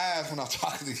in my eyes when I'm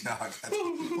talking to y'all.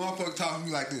 Motherfucker talking to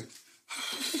me like this.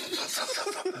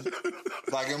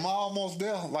 Like, am I almost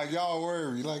there? Like, y'all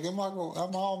worry. Like, am I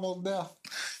almost there?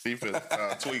 He feel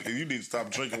tweaking. You need to stop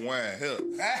drinking wine. Hell,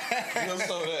 you know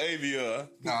some of the ABR.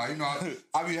 Nah, you know,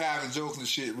 I be having jokes and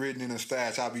shit written in the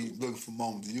stash. I be looking for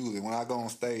moments to use it. When I go on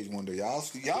stage one day, y'all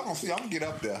gonna see. I'm gonna get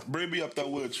up there. Bring me up there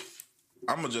with you.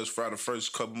 I'm gonna just fry the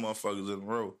first couple motherfuckers in a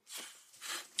row.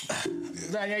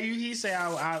 Yeah, he say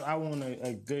I want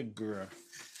a good girl.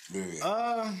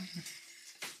 Yeah.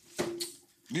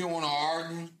 You don't want to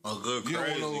argue. A good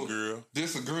crazy girl.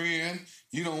 Disagreeing.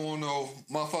 You don't want no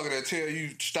motherfucker that tell you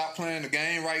stop playing the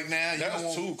game right now.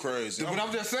 That's too crazy. But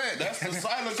I'm just saying. That's the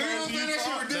silent crazy.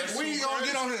 We ain't gonna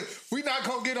get on that. We not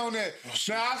gonna get on that.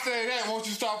 Now I say that once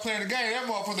you start playing the game, that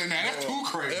motherfucker, now that's too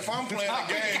crazy. If I'm playing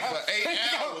the game for 8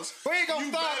 hours, we ain't gonna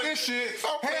stop this shit.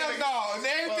 Hell no. And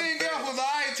everything else was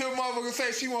alright till motherfucker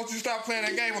say she wants you to stop playing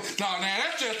that game. No, man,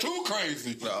 that's just too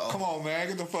crazy. No. Come on, man,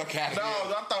 get the fuck out of here.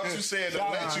 No, I thought you said to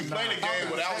let you play the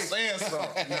game without saying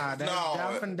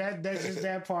something. That's just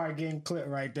that part getting clipped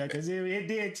right there because it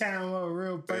did time up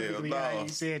real perfectly how you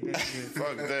said that shit.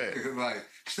 Fuck that. Like,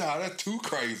 nah, that's too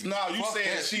crazy. No, you fuck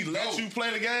said that. she let you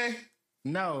play the game?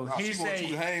 No, he said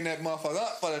she hang that motherfucker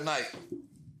up for the night.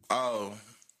 Oh.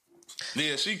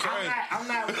 Yeah, she crazy. I'm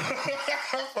not.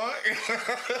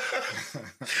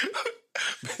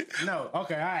 No,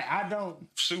 okay, all right. I don't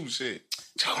shoot shit.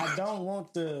 I don't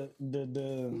want the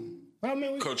I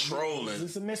mean, controlling the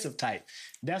submissive type.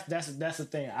 That's the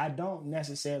thing. I don't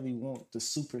necessarily want the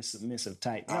super submissive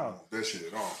type. No, that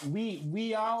shit at all.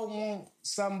 We all want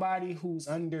somebody who's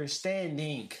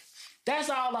understanding. That's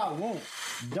all I want.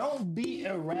 Don't be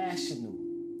irrational.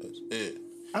 That's it.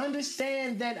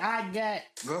 Understand that I got.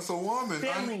 That's a woman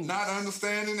not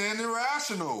understanding and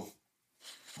irrational.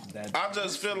 I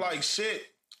just feel like shit.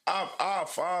 Our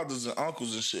fathers and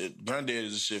uncles and shit, granddaddies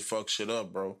and shit, fuck shit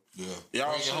up, bro. Yeah,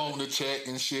 y'all bring home the check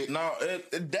and shit. No,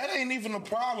 that ain't even a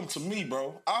problem to me,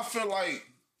 bro. I feel like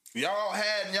y'all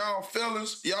had y'all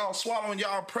feelings, y'all swallowing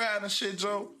y'all pride and shit,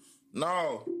 Joe.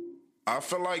 No, I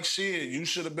feel like shit. You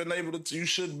should have been able to. You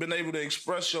should have been able to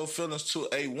express your feelings to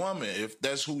a woman if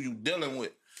that's who you dealing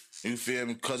with. You feel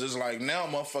me? Because it's like now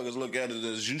motherfuckers look at it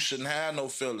as you shouldn't have no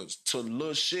feelings to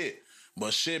little shit.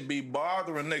 But shit be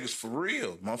bothering niggas for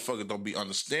real. Motherfuckers don't be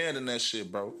understanding that shit,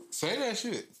 bro. Say that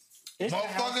shit.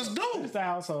 Motherfuckers do. It's the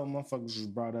household motherfuckers was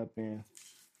brought up in.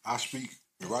 I speak.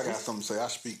 If I got something to say, I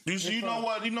speak. You know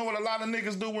what? You know what a lot of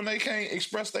niggas do when they can't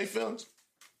express their feelings?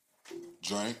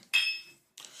 Drink.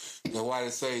 That's why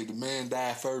they say the man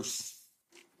die first.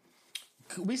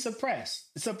 We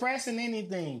suppressing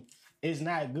anything. is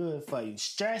not good for you.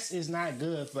 Stress is not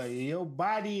good for you. Your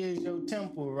body is your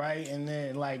temple, right? And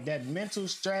then like that mental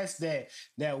stress,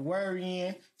 that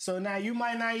worrying. So now you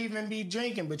might not even be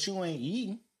drinking, but you ain't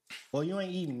eating. Or you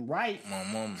ain't eating right.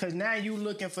 Because now you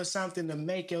looking for something to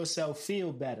make yourself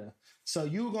feel better. So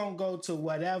you gonna go to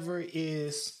whatever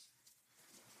is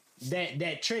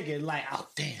that trigger, like, oh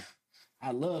damn,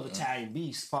 I love Italian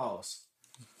beef, pause.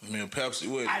 I mean, Pepsi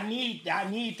with I need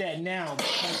that now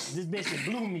because this bitch that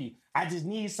blew me. I just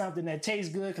need something that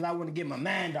tastes good because I want to get my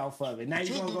mind off of it. Now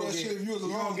you're gonna go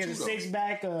get a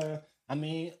 6-pack. I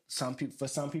mean, some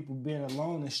people being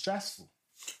alone is stressful.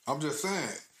 I'm just saying.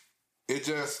 It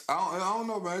just I don't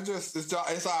know, man. It's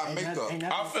our makeup.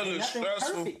 I feel it's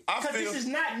stressful. Because this is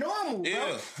not normal, bro.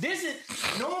 Yeah. This is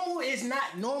normal. Is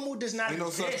not normal. Does not Ain't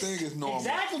exist. no such thing as normal.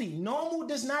 Exactly. Normal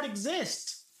does not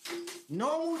exist.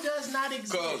 Normal does not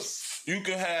exist. Because you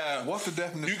can have. What's the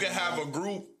definition? You can have a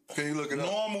group. Can you look it up?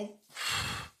 Normal.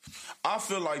 I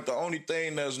feel like the only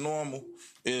thing that's normal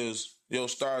is your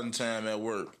starting time at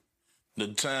work. The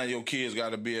time your kids got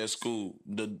to be at school,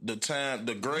 the time,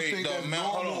 the grade, the amount.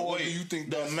 Hold on, wait.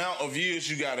 The amount of years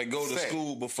you got to go to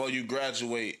school before you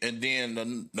graduate, and then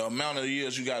the amount of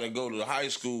years you got to go to high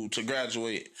school to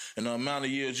graduate, and the amount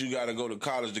of years you got to go to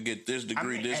college to get this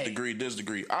degree, this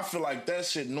degree. I feel like that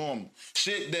shit normal.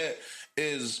 Shit that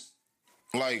is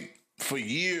like for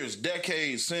years,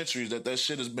 decades, centuries that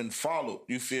shit has been followed.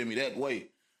 You feel me? That way.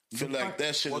 I feel like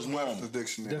that shit is normal. The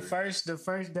dictionary? The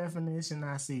first definition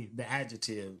I see, the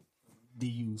adjective they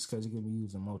use, because it can be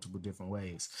used in multiple different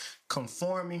ways.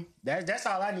 Conforming, that's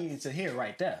all I needed to hear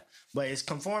right there. But it's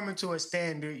conforming to a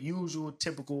standard, usual,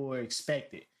 typical, or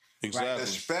expected. Exactly. Right?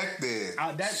 Expected.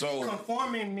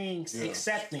 Conforming means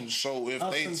accepting of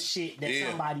some shit that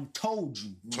somebody told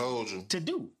you to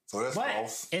do. So that's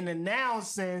false. In the noun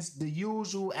sense, the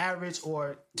usual, average,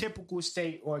 or typical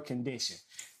state or condition.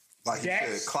 Like you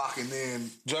said, clocking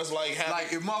in. Just like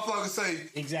if motherfuckers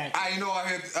say, exactly.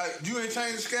 You ain't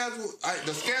changed the schedule.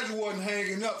 The schedule wasn't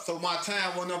hanging up, so my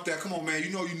time wasn't up there. Come on, man.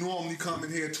 You know you normally come in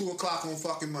here 2:00 on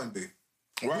fucking Monday.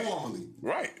 Right. Normally.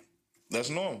 Right. That's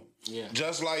normal. Yeah.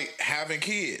 Just like having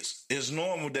kids. It's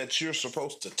normal that you're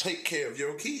supposed to take care of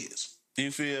your kids. You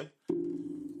feel?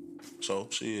 So,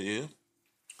 shit, yeah.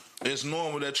 It's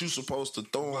normal that you're supposed to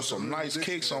throw in some nice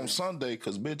kicks on Sunday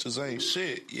because bitches ain't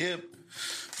shit. Yep.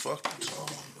 Fuck you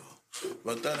talking about.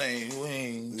 But that ain't, we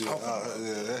ain't talking about.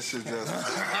 Yeah, that shit just...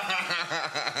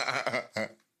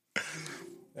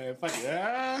 Fuck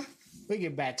it. We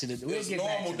get back to the... It's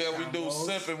normal that we do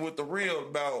simping with the real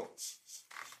about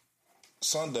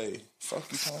Sunday.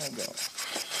 Fuck you talking about.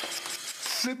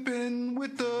 Sipping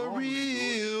with the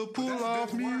real pull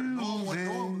off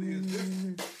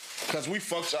music. Cause we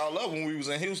fucked y'all up when we was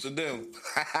in Houston, didn't we?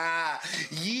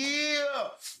 Yeah.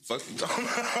 Fuck you talking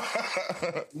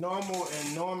about. Normal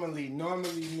and normally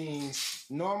means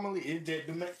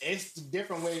it's the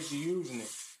different ways of using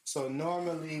it. So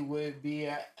normally would be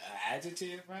an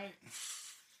adjective, right?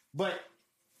 But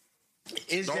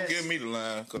don't give me the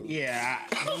line. Yeah.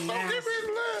 Don't give me the line.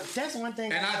 That's one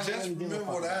thing. And I just remember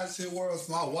what I said was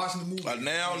when I was watching the movie. A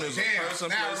noun is a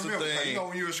person, place, a thing. You know,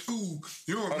 when you're in school,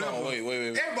 you remember. Hold on,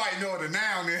 wait. Everybody know what a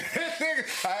noun is.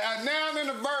 A noun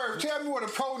and a verb. Tell me what a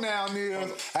pronoun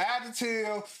is. An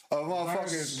adjective, a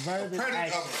motherfucking verb is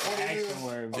action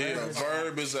word. Yeah,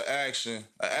 verb is an action.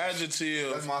 An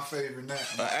adjective. That's my favorite noun.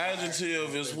 An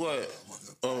adjective is what?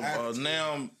 A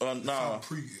noun, a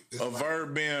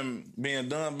verb being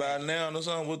done by a noun or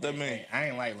something. What that mean? I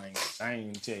ain't like language. I ain't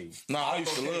even tell you. No, I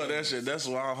used to love that shit. That's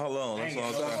why. Hold on. That's what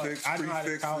I'm saying. I know how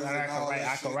to talk.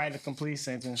 I can write a complete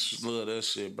sentence. Love that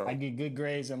shit, bro. I get good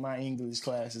grades in my English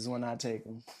classes when I take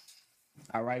them.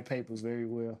 I write papers very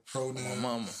well. My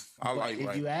mama. I like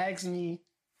if you ask me,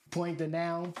 point the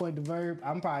noun, point the verb,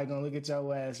 I'm probably gonna look at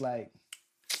your ass like,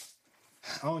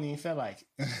 I don't even feel like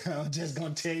it. I'm just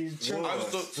gonna tell you the truth.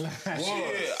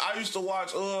 I used to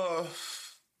watch the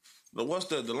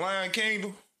Lion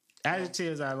Kingdom.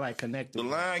 Adjectives are like connected. The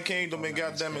Lion Kingdom and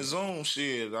goddamn it Zoom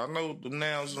shit. I know the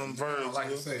nouns and verbs.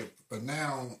 Like I say, a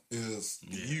noun is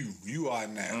you. You are a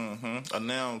noun. Mm-hmm. A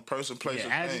noun, person, place, or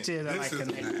adjectives thing. are like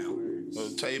connected words.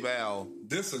 A table.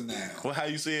 This a noun. Well, how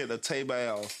you say it? A table.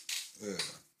 Yeah.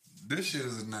 This shit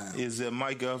is a noun. Is that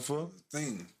Mike Alpha?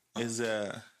 Thing. Is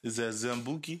that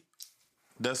Zambuki?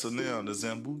 That's a noun, the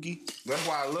Zambuki. That's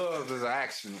why love is an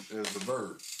action, is the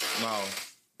verb.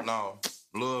 No.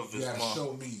 Love is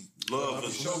show me. Love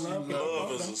is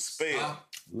a spell.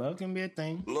 Love can be a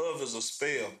thing. Love is a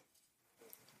spell.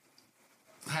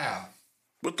 How?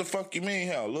 What the fuck you mean?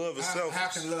 How? Love is selfish. How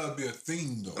can love be a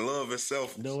thing though? Love is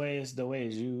selfish. The way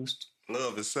it's used.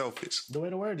 Love is selfish. The way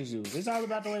the word is used. It's all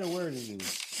about the way the word is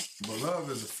used. But love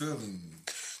is a feeling.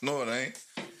 No, it ain't.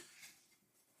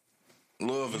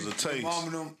 Love is a taste.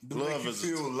 Love is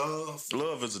feel love.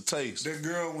 Love is a taste. That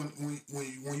girl, when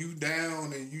you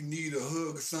down and you need a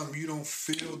hug or something, you don't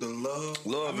feel the love.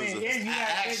 Love is a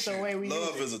action. The way we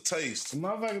love is a taste.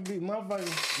 Motherfucker.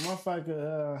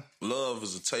 Love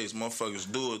is a taste.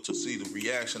 Motherfuckers do it to see the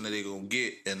reaction that they gonna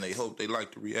get, and they hope they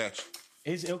like the reaction.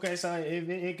 It's okay, so if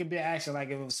it could be an action, like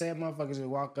if said motherfuckers would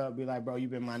walk up, be like, bro, you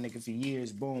been my nigga for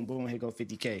years, boom, boom, here go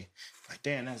 50K. Like,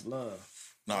 damn, that's love.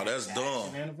 No, that's dumb.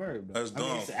 Action and a verb, though. That's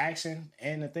dumb. It's the action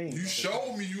and the thing. You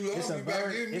showed me you love me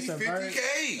back in me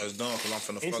 50K. That's dumb because I'm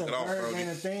finna it's fuck it off, bro. It's a verb and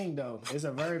a thing, though. It's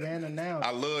a verb and a noun.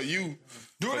 I love you.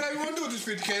 Do whatever you want to do with this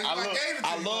 50K.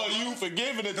 I love you for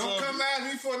giving it to me. Don't come at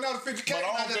me for another 50K. But I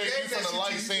don't think you finna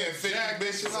like seeing 50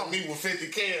 bitches on me with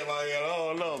 50K. Like,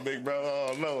 oh no, big bro.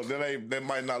 Oh no, that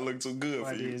might not look too good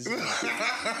for you.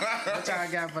 What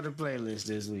y'all got for the playlist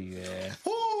this week, man?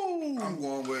 I'm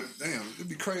going with, damn, it'd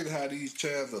be crazy how these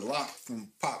chairs are locked from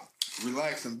pop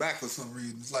relaxing back for some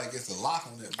reason. It's like it's a lock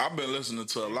on that. I've been listening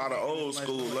to a lot of old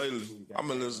school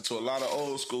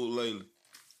lately.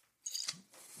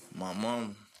 My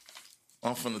mom,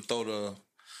 I'm finna throw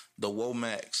the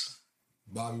Womax.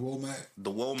 Bobby Womack?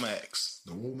 The Womax.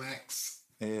 The Womax?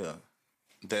 Yeah.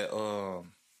 That, oh,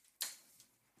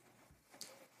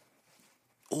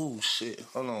 shit.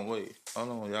 Hold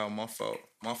on, y'all. My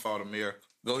fault, America.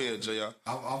 Go ahead, JR.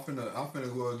 I'm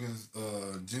finna go against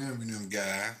Jim and them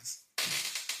guys.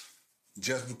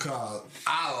 Just because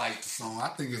I like the song. I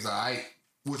think it's alright.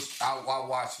 Which I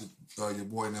watched your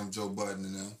boy and them, Joe Budden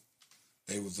and them.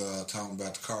 They was talking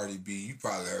about the Cardi B. You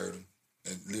probably heard them.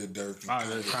 And Lil Durk.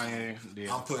 And Kanye.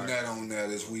 Yeah, I'm putting that on there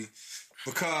this week.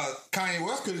 Because Kanye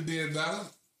West could have did better.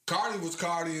 Cardi was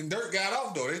Cardi and Durk got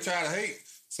off though. They tried to hate.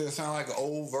 Said it sounded like an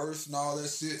old verse and all that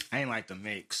shit. I ain't like the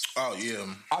mix. Oh, yeah.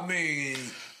 I mean,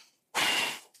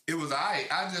 it was alright.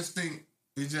 I just think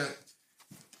it just...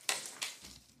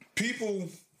 People...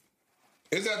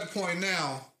 It's at the point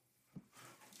now,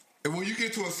 and when you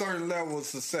get to a certain level of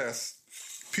success,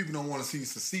 people don't want to see you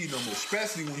succeed no more,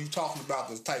 especially when you're talking about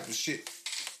the type of shit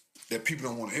that people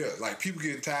don't want to hear. Like, people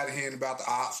getting tired of hearing about the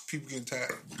ops. People getting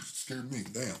tired... Scared me,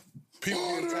 damn. People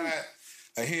getting tired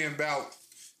of hearing about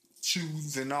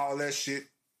shoes and all that shit.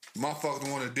 Motherfuckers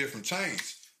want a different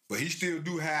change. But he still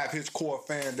do have his core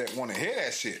fans that want to hear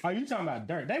that shit. Oh, you talking about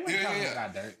Durk? They weren't talking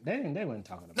about Durk. They weren't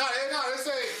talking about they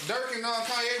say Durk and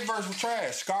Kanye verse was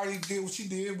trash. Cardi did what she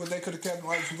did, but they could have kept the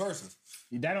right two verses.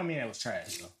 That don't mean it was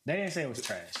trash, though. They didn't say it was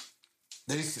trash.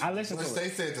 I listened to it. They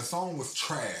said the song was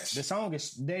trash. The song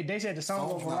is... They said the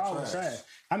song overall was trash.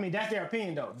 I mean, that's their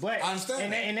opinion, though. But I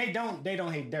understand. And they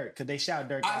don't hate Durk because they shout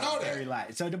Durk out very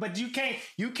loud. So, but you can't.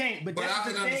 But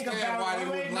that's the thing about... Why they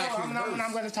wouldn't like his verse.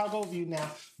 I'm going to talk over you now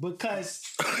because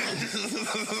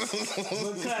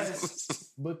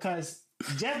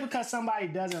just because somebody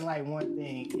doesn't like one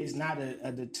thing is not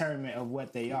a determinant of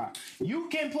what they are. You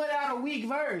can put out a weak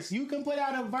verse. You can put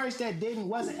out a verse that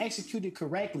wasn't executed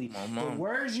correctly. The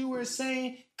words you were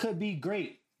saying could be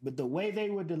great, but the way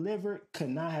they were delivered could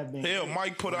not have been. Hell,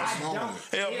 Mike put out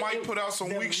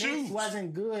some weak shoes.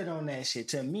 Wasn't good on that shit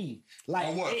to me. Like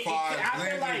on what?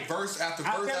 Verse after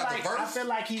verse after verse. I feel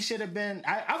like he should have been.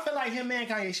 I feel like him and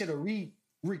Kanye should have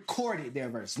recorded their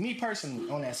verse. Me personally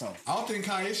on that song. I don't think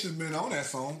Kanye should have been on that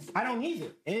song. I don't either.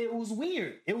 And it was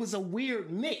weird. It was a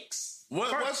weird mix.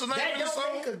 What's the name of the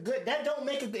song? That don't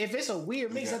make a. If it's a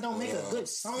weird mix, that don't make a good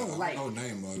song. Like no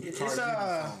name of it. It's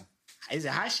song. Is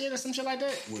it Hot Shit or some shit like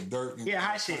that? With Durk. And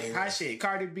Hot Shit.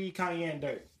 Cardi B, Kanye, and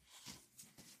Durk.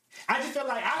 I just feel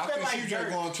like I feel like she's just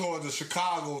going towards the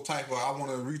Chicago type of. I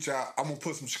want to reach out. I'm gonna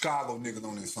put some Chicago niggas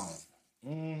on this song.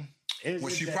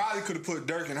 When she probably could have put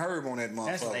Durk and Herb on that motherfucker.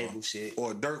 That's label shit.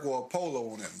 Or Durk or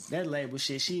Polo on that motherfucker. That label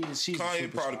shit. She's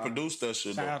Kanye probably produced that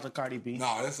shit. Shout out to Cardi B.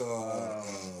 No, that's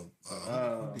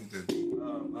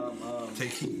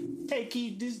Take Keith. Take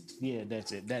Keith.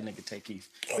 That's it. That nigga Take Keith.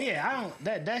 But yeah, I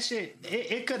don't. That shit.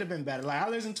 It could have been better. Like I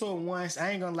listened to it once. I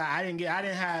ain't gonna lie. I didn't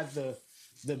have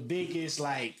the biggest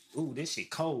like. Ooh, this shit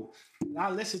cold.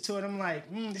 I listened to it. I'm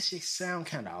like, this shit sound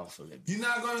kind of awful. You're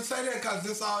not gonna say that because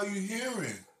that's all you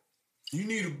hearing. You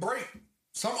need a break.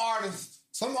 Some artists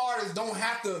don't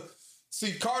have to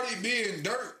see Cardi B and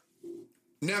Durk.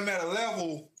 Now I'm at a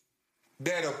level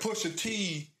that a Pusha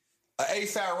T, a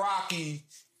A$AP Rocky,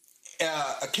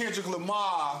 a Kendrick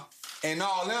Lamar, and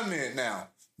all them in now.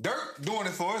 Durk doing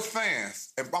it for his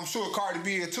fans. And I'm sure Cardi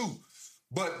B is too.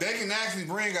 But they can actually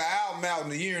bring an album out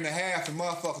in a year and a half and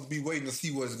motherfuckers be waiting to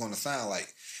see what it's going to sound like.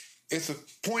 It's a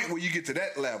point where you get to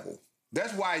that level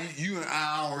That's why you and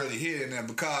I don't really hear it now,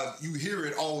 because you hear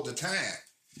it all the time.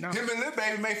 No. Him and Lil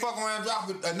Baby may fuck around and drop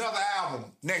another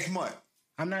album next month.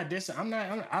 I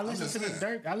listen to the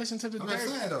Dirk. I listen to the Dirk.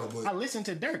 Saying, though, but I listen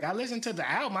to Dirk. I listen to the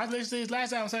album. I listened to his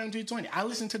last album, 1720. I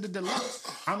listen to the deluxe.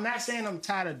 I'm not saying I'm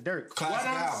tired of Dirk. Classic what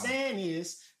I'm album. saying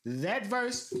is that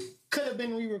verse could have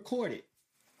been re-recorded.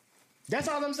 That's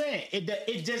all I'm saying.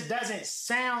 It just doesn't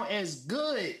sound as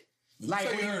good.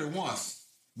 Like you heard it once.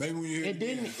 Maybe when you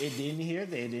hear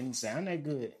it didn't sound that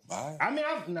good. Right. I mean,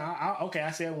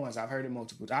 I said it once. I've heard it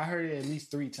multiple. I heard it at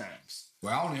least 3 times.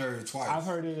 Well, I only heard it twice. I've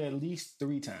heard it at least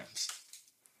 3 times.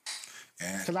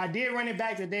 And Cause I did run it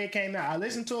back the day it came out. I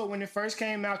listened to it when it first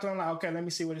came out. Cause I'm like, okay, let me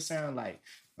see what it sounds like.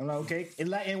 I'm like, okay,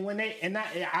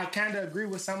 I kind of agree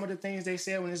with some of the things they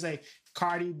said when they say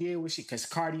Cardi did what she, cause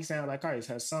Cardi sounded like Cardi. It's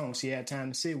her song. She had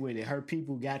time to sit with it. Her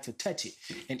people got to touch it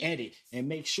and edit and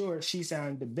make sure she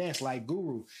sounded the best, like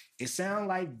Guru. It sounded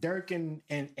like Dirk and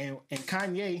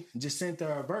Kanye just sent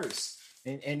her a verse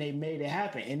and they made it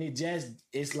happen. And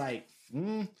it's like,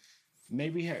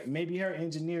 maybe her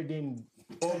engineer didn't.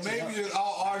 or maybe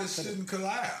all artists shouldn't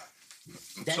collab.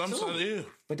 Sometimes, yeah.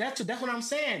 But that's what I'm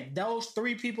saying. Those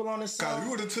 3 people on the Cause song.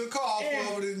 you would have took off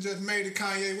Yeah. of it and just made a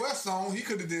Kanye West song. He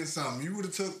could have did something. You would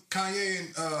have took Kanye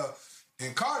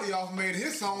and Cardi off and made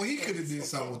his song. He could have did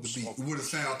something with the beat. It would have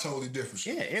sounded totally different.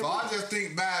 Yeah, so I just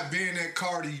think by being that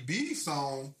Cardi B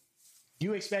song,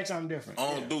 You expect something different.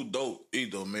 I don't do dope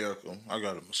either, America. I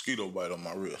got a mosquito bite on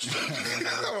my wrist.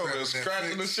 I'm just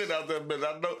scratching the shit out that bitch.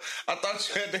 I thought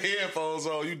you had the headphones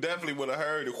on. You definitely would have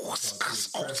heard it.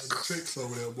 tricks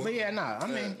over there, boy. But yeah,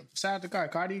 I'm in. Shout out to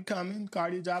Cardi. Cardi coming.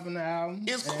 Cardi dropping the album.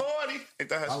 It's Cardi. Ain't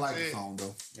that how I she like the said? song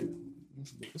though.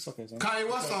 It's okay, son. Kanye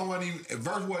West song wasn't even,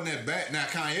 verse wasn't that bad. Now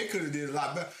Kanye could have did a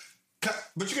lot better.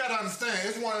 But you gotta understand,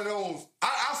 it's one of those.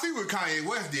 I see what Kanye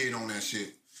West did on that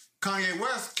shit. Kanye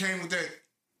West came with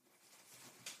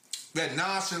that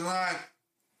nonchalant,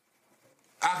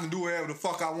 I can do whatever the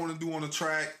fuck I want to do on the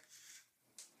track.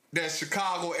 That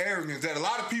Chicago arrogance that a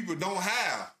lot of people don't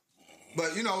have.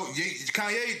 But you know,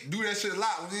 Kanye do that shit a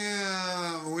lot.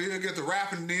 Yeah, when you get the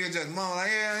rapping, then just mom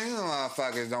like, yeah, you know,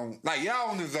 motherfuckers don't like y'all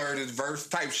don't deserve this verse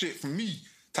type shit from me.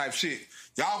 Type shit.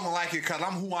 Y'all gonna like it because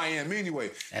I'm who I am anyway.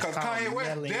 Because Kanye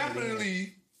West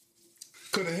definitely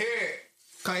could have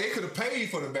Kanye could have paid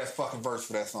for the best fucking verse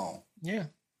for that song. Yeah.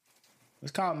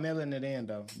 It's called Mailing It In,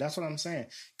 though. That's what I'm saying.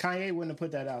 Kanye wouldn't have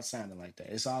put that out sounding like that.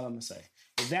 It's all I'm going to say.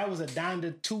 If that was a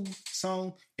Donda 2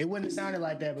 song, it wouldn't have sounded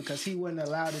like that because he wouldn't have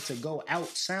allowed it to go out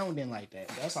sounding like that.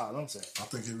 That's all I'm saying. I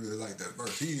think he really liked that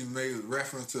verse. He even made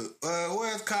reference to,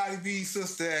 where's Cardi B's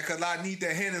sister at? Because I need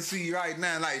that Hennessy right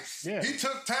now. Like, Yeah. he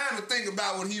took time to think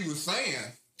about what he was saying.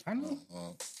 I know.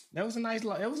 That was a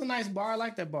nice bar. I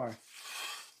like that bar.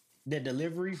 The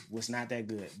delivery was not that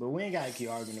good, but we ain't gotta keep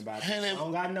arguing about it. I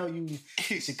don't gotta know you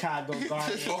Chicago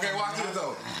guard. Okay, watch this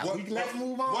though. Let's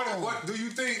move on. What do you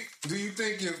think? Do you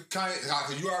think if Kanye?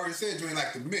 Because you already said you ain't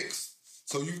like the mix.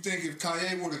 So you think if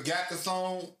Kanye would have got the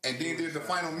song and then did the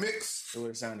final mix, It would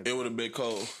have sounded. It would have been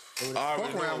cold.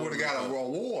 fuck around would have got a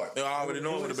reward. I already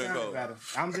know it would have been cold. better.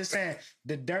 I'm just saying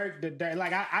the Dirk.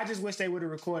 Like I just wish they would have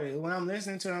recorded it. When I'm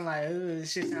listening to it, I'm like,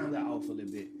 this shit sounds off a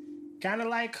little bit. Kind of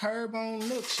like Herb on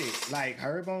Nook shit.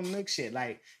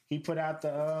 Like he put out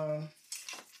the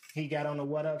he got on the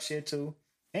What Up shit too.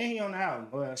 And he on the album.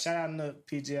 Well, shout out Nook,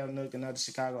 PGL Nook, and other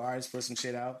Chicago artists put some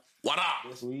shit out What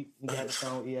up, this week. He got the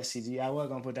song ESCG. I was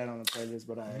gonna put that on the playlist,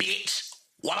 but I ain't. bitch?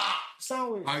 What up?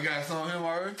 Song with I got a song him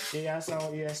already. he got a song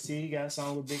with EST. He got a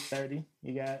song with Big 30.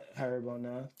 He got Herb on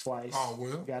there twice. Oh,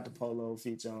 well. He got the Polo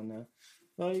feature on there.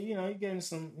 So you know, he getting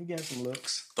some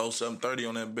looks. Throw 730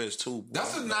 on that bitch too. Boy.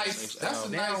 That's a nice Next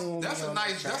feature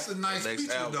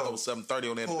album, though. throw 730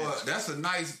 on that bitch. That's a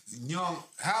nice young.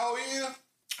 How old is he?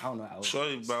 I don't know how.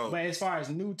 Shorty about. But as far as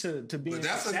new to being, But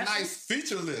that's a successful, nice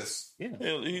feature list. yeah.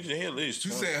 He at least.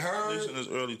 You 20. said Herb, He's in his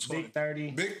early 20s. Big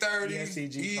 30, Big 30,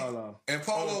 ESCG, Polo. and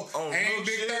Polo. On and no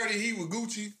Big shit. 30, he with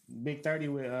Gucci. Big 30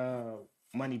 with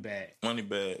Moneybag. Money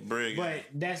bad, Brig. But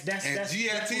that's And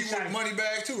GLT with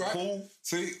Moneybag too, right? Who?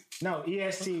 See, No,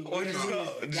 EST. What you call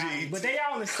EST G? but they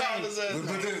all the same. but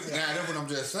that's what I'm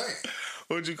just saying.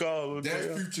 What'd you call him?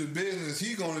 That future business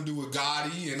he gonna do with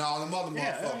Gotti and all them other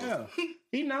motherfuckers. Yeah.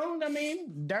 He know. I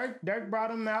mean, Dirk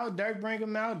brought him out. Dirk bring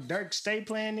him out. Dirk stay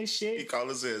playing this He shit. called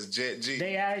us as Jet G.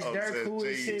 They asked Oh, Dirk said who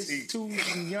is his G-E-T. 2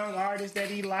 young artists that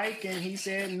he like, and he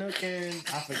said Nook and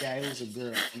I forgot it was a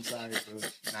girl. I'm sorry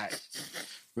for not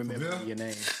remembering Yeah. your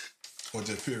name. Or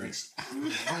just period. I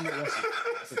don't know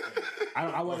what's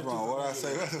I wasn't wrong. What I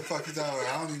say? What the fuck you talking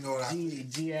about? I don't even know what I.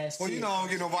 GST. Well, you know I don't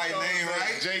get nobody's name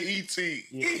right. J-E-T.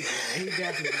 Yeah, he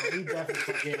definitely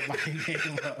fuck everybody's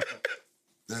name up.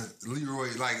 That Leroy,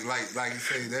 like you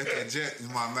say, that's that jet in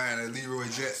my mind. That Leroy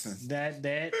Jetson.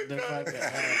 The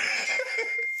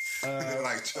fucking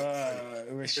Like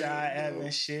Rashad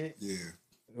Evans shit. Yeah.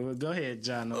 Well, go ahead,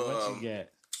 John. What you got?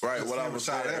 Right, what I was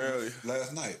saying earlier.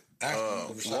 Last night.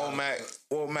 Womack.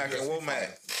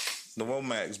 The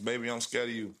Womacs, baby, I'm scared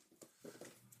of you.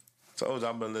 Told you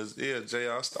I've been listening. Yeah,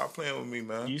 JR, stop playing with me,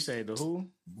 man. You say the who?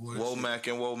 Womack.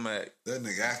 That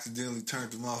nigga accidentally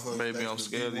turned the motherfucker. Baby, I'm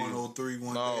scared of you. 103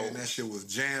 one day, and that shit was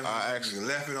jammed. I actually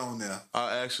left it on there.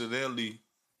 I accidentally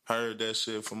heard that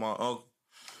shit from my uncle.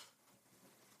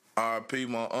 R.I.P.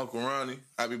 my Uncle Ronnie.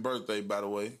 Happy birthday, by the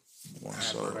way.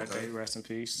 Happy birthday, rest in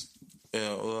peace.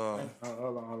 Yeah,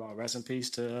 hold on. Rest in peace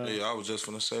to yeah, I was just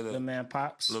gonna say that. the man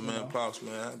Pops. Little man Pops,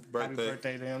 man. Happy birthday. Happy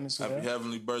birthday to him as well. Happy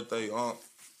heavenly birthday, Unc.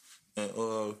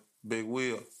 And Big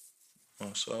Will.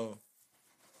 So.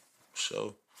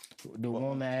 The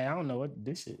one man, I don't know what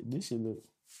this shit look.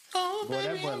 Oh, boy,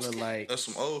 that boy look like. That's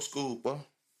some old school, boy.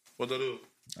 What that is?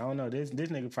 I don't know. This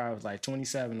nigga probably was like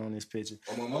 27 on this picture.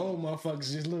 Old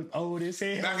motherfuckers just look old as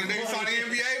hell. Back in the day, saw the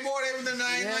NBA, boy, they was in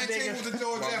 19 with the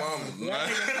George Jefferson.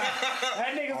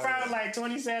 That nigga probably like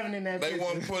 27 in that picture. They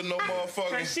wasn't putting no motherfuckers.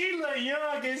 Cause she look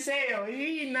young as hell.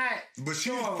 He not. But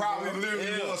she was probably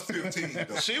literally was 15,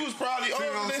 though. She was probably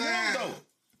older than him, though.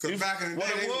 Cause back in the day,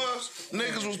 what it was,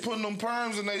 niggas was putting them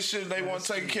perms in they shit. They wasn't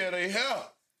taking care of their hair.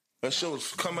 That shit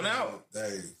was coming out.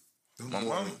 Hey, my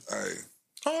mama. Hey.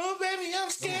 Oh, baby, I'm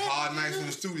scared. Hard nights in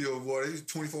the studio, boy. They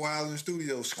 24 hours in the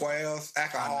studio. Squares,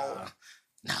 alcohol.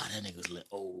 Nah, that nigga was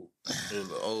old. He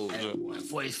was old. That boy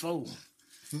 44.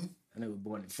 That nigga was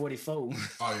born in 44.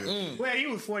 Oh, yeah. Well, he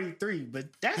was 43, but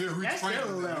that's still a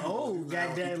little old.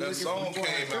 Goddamn, that song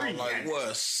came out like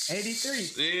what?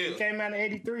 83. Yeah. It came out in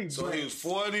 83. So he was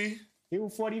 40. He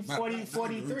was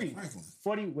 43.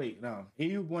 40, wait, no.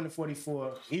 He was born in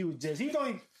 44. He was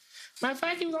only, matter of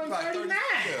fact, he was only 39.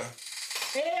 Yeah.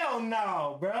 Hell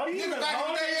no, bro. You look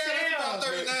old as hell.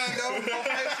 39, though. No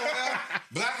face on that.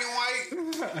 Black and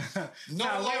white. No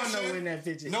lotion. In that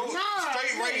picture. No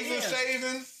straight razor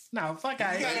shaving. No, fuck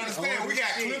out You gotta understand, we got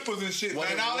clippers and shit,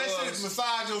 man. All that shit is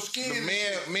massage your skin.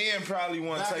 Men probably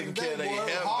weren't taking care of their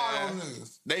hair, man.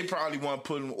 They probably weren't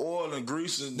putting oil and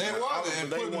grease in. They was, and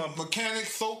putting mechanic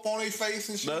soap on their face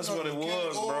and shit. That's what it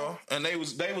was, bro. And they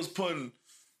was putting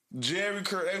Jerry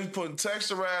Curl, they was putting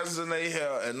texturizers in their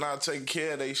hair and not taking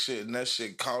care of their shit, and that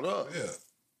shit caught up.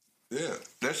 Yeah.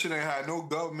 That shit ain't had no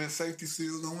government safety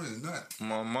seals on it or nothing.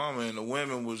 My mama and the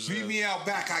women was beat me out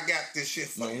back, I got this shit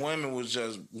for the women was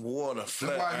just water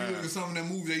flat. That's why you look at some of them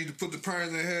movies, they used to put the perms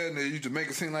in their hair and they used to make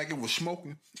it seem like it was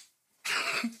smoking.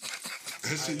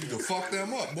 That shit used to fuck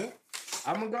them up, boy.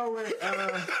 I'm gonna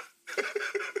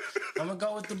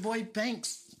go with the boy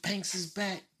Banks. Banks is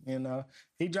back. You know,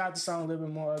 he dropped the song a little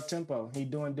bit more up tempo. He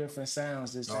doing different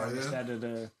sounds this time instead of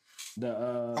the.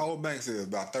 How old Banks is?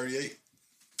 About 38.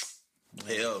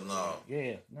 Hell no.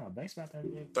 Yeah, no, Banks about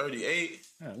 38. 38?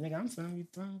 Yeah, nigga, I'm feeling you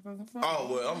fucking. Oh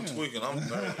well, I'm tweaking. I'm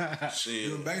 30. Shit.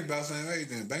 You and Banks about the same age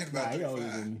then. Banks about 35. He older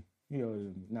than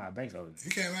me. Nah, Banks older than me. He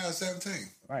came out at 17.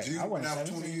 Right. I wasn't out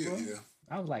 20 years. Yeah.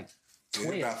 I was like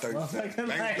 12. Yeah, about 30.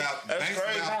 That's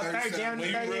crazy. When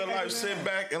you real life sit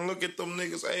back and look at them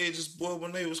niggas' ages, boy,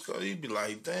 when they was called, you be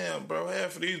like, damn, bro,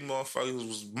 half of these motherfuckers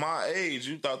was my age.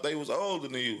 You thought they was older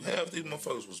than you. Half of these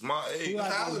motherfuckers was my age.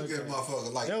 I look at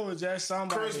motherfuckers like it was just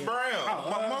somebody. Chris Brown,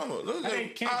 my mama. I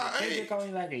think Kendrick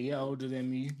only like a year older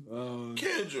than me.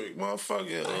 Kendrick,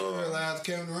 motherfucker. I didn't realize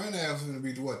Kevin Durant was going to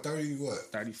be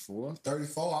 34.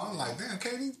 34. I'm like, damn,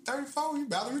 KD 34. You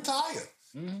about to retire.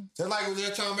 Mm-hmm. Just like when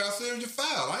they're talking about Sylvia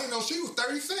Fowle. I didn't know she was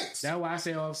 36. That's why I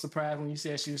said I was surprised when you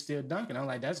said she was still dunking. I'm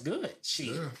like, that's good.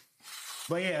 Shit. Yeah.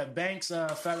 But yeah, Banks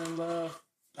fell in love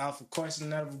off of The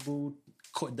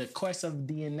Course of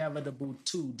the Inevitable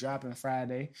 2 dropping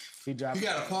Friday. He got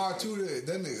a part 2 that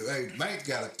nigga. Hey, Banks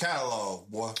got a catalog,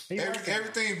 boy.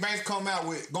 Everything Banks come out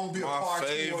with gonna be a part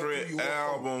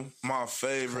 2. My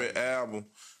favorite album.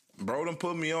 Bro done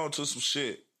put me on to some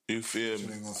shit. You feel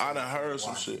me? I done heard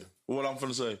some shit. What I'm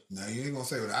finna say? Nah, you ain't gonna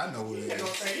say what I know what it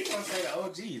is. He gonna say the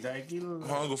OGs. Like,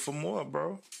 Hunger for More,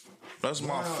 bro. That's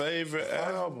my favorite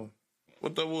album.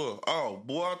 What that was? Oh,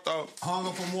 boy, I thought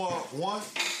Hunger for More 1?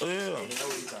 Yeah. You know what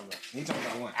he talking about. He talking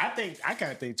about 1. I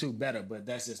kinda think 2 better, but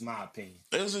that's just my opinion.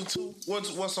 Is it 2?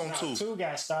 What's on 2? 2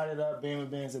 got started up, Ben with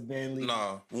Benz and Bentley.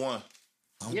 Nah, 1.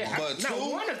 Yeah, but 2,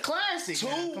 1 a classic. 2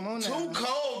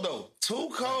 cold though. 2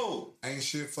 cold. Ain't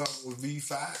shit fucking with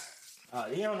V5.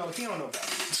 He don't know about it.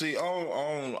 See, pull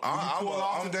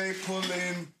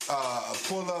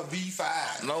up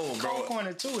V5. No, bro. Cold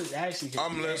Corner 2 is actually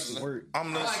I'm listening. Word.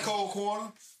 I'm listening. I like Cold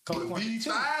Corner. Cold Corner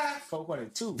V5. Cold Corner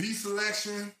 2. V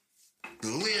Selection. The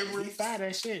lyrics. V5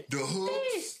 that shit. The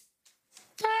hooks.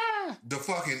 The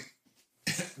fucking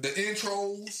the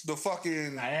intros. The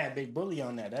fucking. I had Big Bully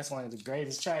on that. That's one of the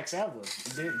greatest tracks ever.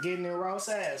 Getting in Ross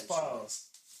ass. Pause.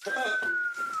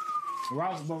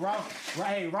 Ross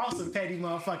a petty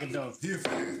motherfucker though. He a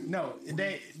fan. No,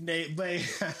 but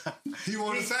he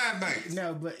wanted a side bank.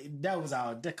 No, but that was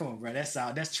all. Come on, bro.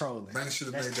 That's trolling. Man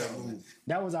should have made that move.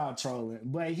 That was all trolling.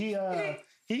 But he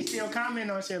still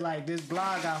commenting on shit like this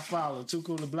blog I follow, Too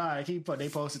Cool to Blog. They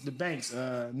posted the Banks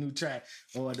new track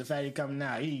or the fact he coming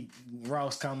out.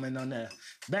 Ross commenting on that.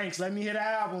 Banks, let me hear the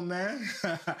album, man.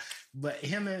 But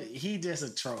he just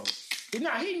a troll.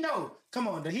 Nah, he know. Come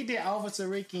on, he did Officer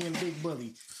Ricky and Big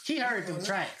Bully. He heard them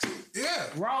tracks. Yeah.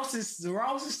 Ross is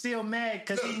still mad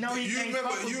because he know he can't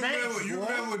fuck with Banks. You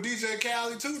remember DJ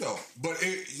Khaled too though. But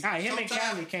him and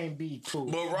Khaled can't be cool.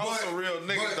 But Ross a real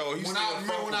nigga though. He when still I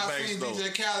fuck with seen Banks though.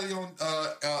 DJ Khaled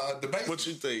on Debate. What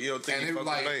you think? You don't think and he it was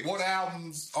fuck with like, Banks? what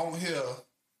albums on here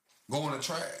going to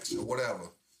trash or whatever?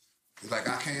 It's like,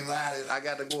 I can't lie. I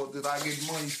got to go. Did I get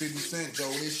money 50 Cent, Joe?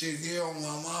 This shit here on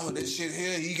my mama. This shit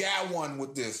here. He got one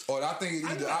with this. Or I think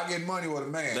either I get money or the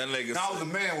man. That nigga was the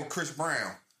man with Chris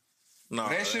Brown. No,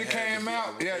 that shit came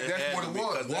out. Yeah, that's what it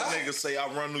was. That nigga say I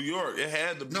run New York. It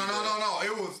had to be. No.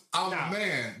 It was I'm the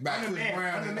man. Back Chris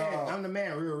Brown. I'm the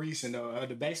man. Real recent though.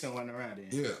 The basement wasn't around then.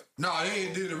 Yeah. No,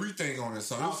 they did a rethink on it.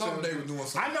 So it was something they were doing.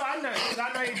 Something. I know. Cause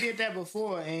I know he did that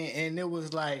before, and it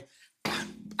was like.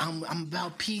 I'm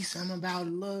about peace. I'm about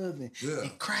love and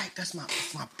crack. That's my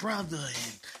brother.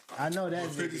 And I know that.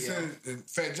 50 Cent and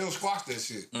Fat Joe squashed that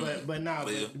shit.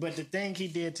 But the thing he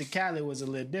did to Khaled was a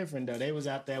little different though. They was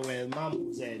out there where his mama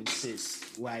was at and sis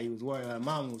while he was working. Her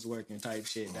mama was working type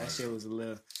shit. That shit was a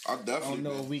little. I definitely don't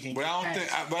know if we can. But I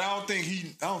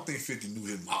don't think 50 knew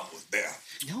his mom was there.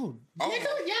 No,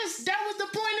 nigga. Yes, that was the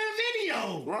point of the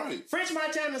video. Right. French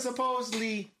Montana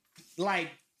supposedly like.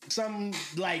 Some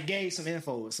like gave some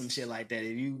info or some shit like that.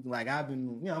 If you like, I've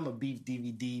been, I'm a beef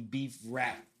DVD, beef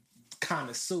rap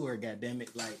connoisseur. Goddamn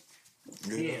it, like,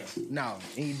 no,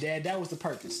 that was the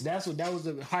purpose. That was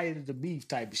the height of the beef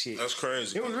type of shit. That's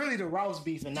crazy. It was really the Ross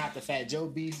beef and not the Fat Joe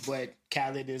beef. But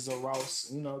Khaled is a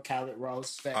Ross, Khaled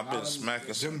Ross. I've been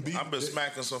smacking some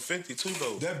 50 too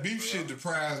though. That beef shit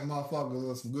deprived motherfuckers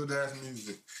of some good ass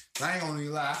music. I ain't gonna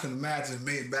lie. I can imagine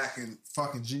Maybach and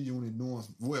fucking G Unit doing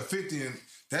 50 and.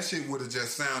 That shit would have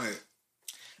just sounded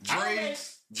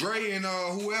Dre and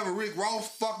whoever Rick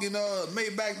Ross fucking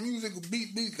Maybach music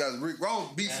beat because Rick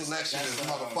Ross beat selection is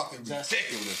motherfucking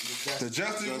ridiculous. The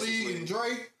Justice League and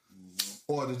Dre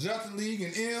or the Justice League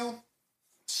and M.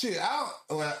 Shit,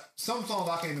 some songs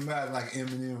I can't imagine like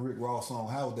Eminem, Rick Ross song.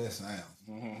 How would that sound?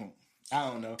 Mm-hmm. I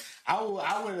don't know. I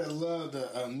would have loved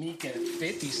a Meek and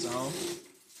 50 song.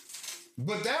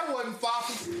 But that wasn't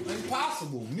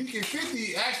impossible. Meek and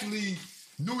 50 actually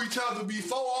knew each other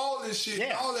before all this shit.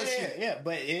 Yeah,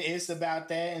 but it's about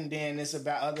that, and then it's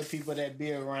about other people that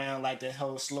be around, like the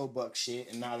whole slow buck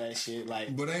shit and all that shit.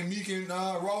 Like, but ain't Meek and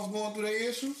Ross going through their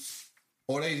issues,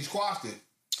 or they squashed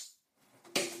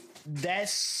it?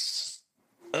 That's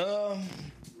I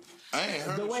ain't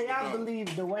heard the way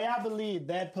I believe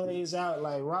that plays out.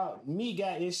 Like, me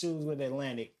got issues with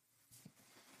Atlantic.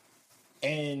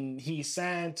 And he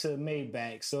signed to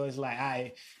Maybach, so it's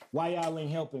like, why y'all ain't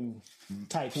helping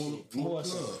type shit?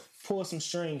 Pull some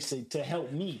strings to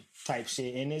help me type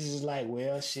shit. And it's just like,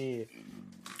 well, shit.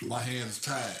 My hands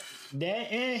tied.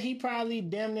 That, and he probably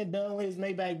damn near done with his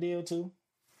Maybach deal too.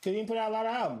 Cause he didn't put out a lot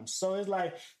of albums. So it's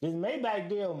like, this Maybach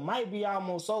deal might be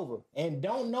almost over. And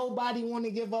don't nobody want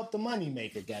to give up the money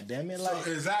maker, goddammit. Like,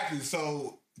 exactly.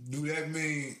 So do that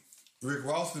mean Rick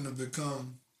Ross finna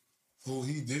become who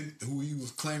he was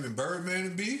claiming Birdman to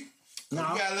be? No.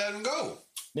 You gotta let him go.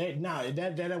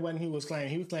 That wasn't he was claiming.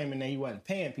 He was claiming that he wasn't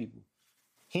paying people.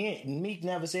 Meek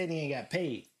never said he ain't got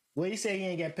paid. Well, he said he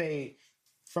ain't got paid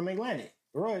from Atlantic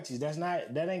royalties.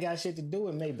 That ain't got shit to do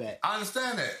with Maybach. I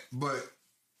understand that, but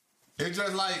it's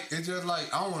just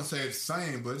like I don't want to say it's the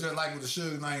same, but it's just like with the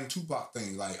Suge Knight and Tupac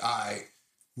thing. Like, all right,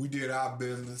 we did our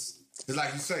business. It's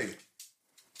like you say,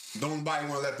 don't nobody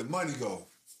want to let the money go,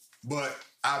 but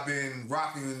I've been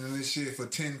rocking in this shit for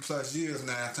 10 plus years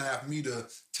now. It's time for me to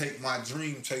take my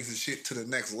dream chasing shit to the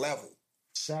next level.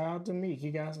 Shout out to Meek. He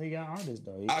got artists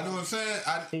though. I know what I'm saying.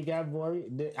 He got Vory.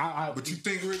 But you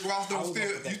think Rick Ross don't still?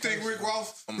 You think Rick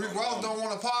Ross don't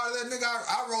want a part of that nigga?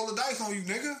 I roll the dice on you,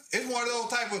 nigga. It's one of those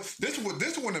type of. This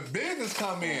is when the business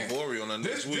come in. Vory on the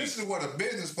next week. This is where the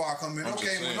business part come in.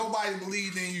 Okay, when nobody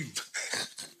believed in you.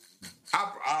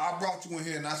 I brought you in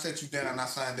here and I set you down and I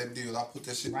signed that deal. I put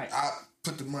that shit. Right. I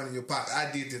put the money in your pocket.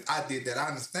 I did this. I did that. I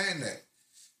understand that.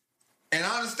 And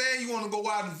I understand you want to go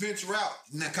out and venture out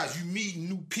now because you meet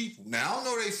new people. Now, I don't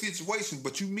know their situation,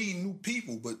 but you meet new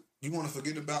people, but you want to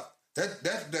forget about that.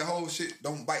 That whole shit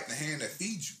don't bite the hand that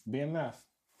feeds you. BMF.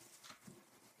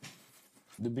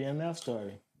 The BMF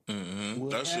story. Mm-hmm.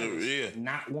 That shit, yeah.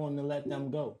 Not wanting to let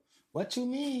them go. What you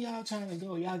mean y'all trying to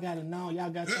go? Y'all got to know. Y'all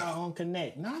got y'all own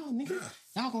connect. No, nigga.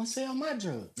 Y'all going to sell my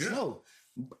drugs. Yeah. No.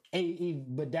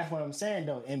 But that's what I'm saying,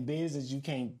 though. In business, you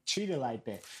can't treat it like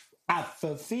that. I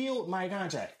fulfilled my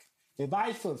contract. If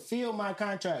I fulfill my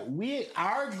contract,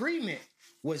 our agreement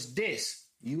was this.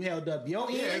 You held up your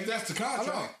end. Yeah, if that's the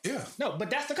contract. Yeah. No, but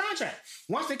that's the contract.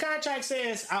 Once the contract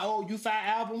says I owe you 5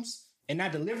 albums and I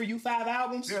deliver you 5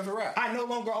 albums, that's a wrap. I no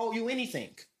longer owe you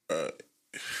anything.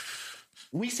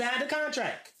 We signed a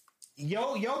contract.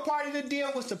 Your part of the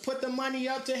deal was to put the money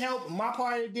up to help. My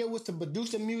part of the deal was to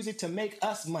produce the music to make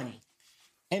us money.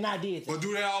 And I did that. But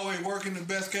do they always work in the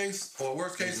best case or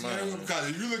worst case scenario? Because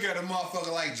if you look at a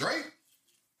motherfucker like Drake,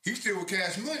 he still with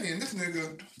Cash Money, and this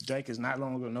nigga Drake is no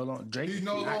longer Drake. He's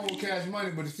no longer with Cash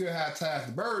Money, but he still has ties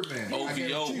to Birdman.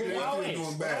 OVO.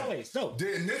 Always. No.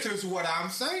 And this is what I'm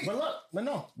saying.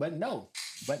 But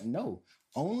no.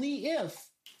 Only if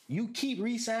you keep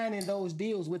re-signing those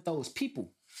deals with those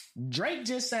people. Drake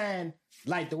just signed,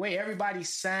 like the way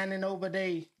everybody's signing over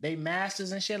they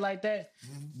masters and shit like that.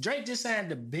 Mm-hmm. Drake just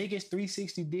signed the biggest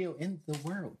 360 deal in the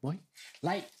world, boy.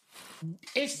 Like,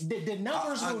 it's the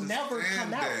numbers will never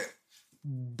come out.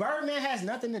 Birdman has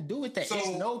nothing to do with that. So it's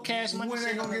no Cash Money. When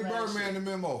they gonna get Birdman the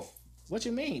memo? What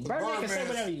you mean? Birdman can say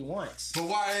whatever he wants. But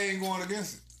why they ain't going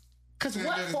against it? Cause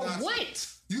what for what?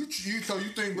 So you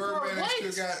think Birdman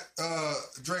still got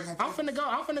Drake on? I'm finna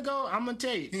go. I'm gonna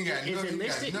tell you. He got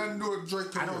nothing to do with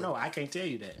Drake. I don't know. I can't tell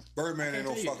you that. Birdman ain't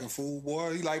no fucking fool,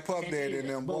 boy. He like Puff Daddy in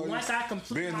them, boy. But once I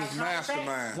complete my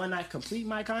contract, when I complete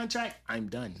my contract, I'm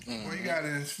done. Well, you got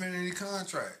an infinity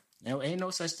contract. There ain't no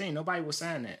such thing. Nobody will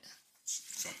sign that.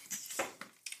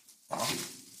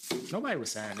 Nobody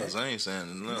was signing that. Because I ain't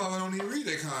signing nothing. You don't even read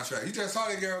that contract. You just saw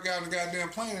that girl got on the goddamn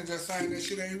plane and just signed that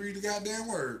shit, ain't read the goddamn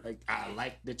word. Like, I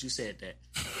like that you said that.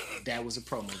 That was a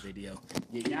promo video.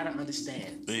 You gotta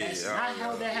understand. That's not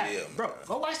how that happened. Yeah, bro,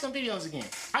 go watch some videos again.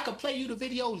 I could play you the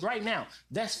videos right now.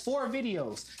 That's 4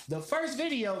 videos. The first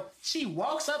video, she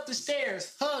walks up the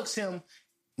stairs, hugs him,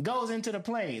 goes into the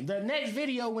plane. The next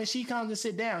video, when she comes to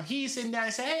sit down, he's sitting down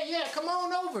and say, hey, yeah, come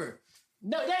on over.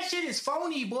 No, that shit is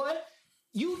phony, boy.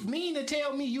 You mean to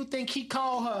tell me you think he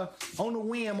called her on the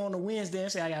whim on the Wednesday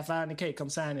and say, I got $500K, come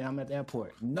sign it, I'm at the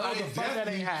airport. No, the fuck that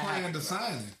ain't planned to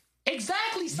sign it.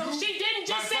 Exactly. So she didn't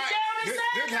just sit down and say it.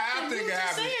 This how I think it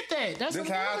happened. That's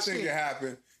how I think it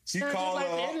happened. He called her.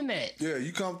 The internet. Yeah,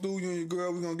 you come through, you and your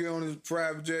girl, we're going to get on this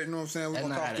private jet, you know what I'm saying? We're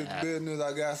going to talk to the business.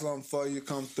 I got something for you,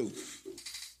 come through.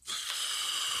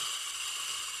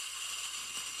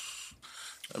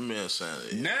 I mean,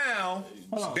 saying now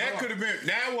that could have been.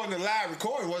 That wasn't a live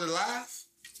recording. Was it live?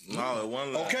 No, it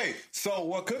wasn't live. Okay, so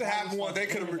what could have happened was they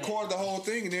could have recorded the whole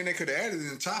thing and then they could have edited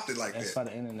and chopped it like That's that.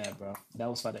 for the internet, bro. That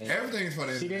was for the internet. Everything is for the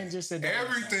internet. She didn't just sit down.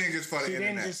 Everything is for the internet.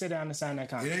 She didn't just sit down and sign that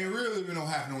contract. It ain't really been no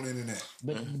happen on the internet.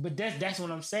 But that's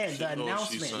what I'm saying. The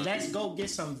announcement. Let's go get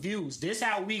some views. This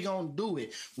how we gonna do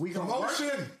it. We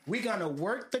gonna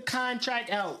work the contract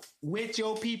out with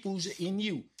your peoples and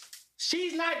you.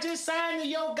 She's not just signed to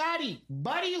Yo Gotti.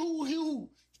 Buddy who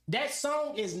that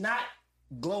song is not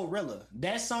Glorilla.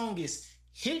 That song is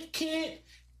Hit Kid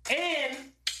and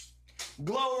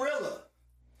Glorilla.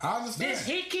 I understand. This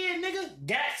Hit Kid nigga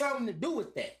got something to do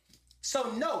with that.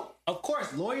 So no, of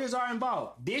course, lawyers are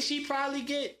involved. Did she probably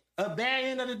get a bad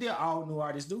end of the deal? All new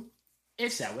artists do.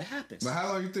 It's how it happens. But how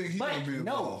long you think he's gonna be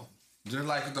involved? No. Just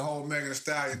like the whole Megan Thee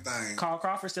Stallion thing. Carl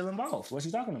Crawford's still involved. What's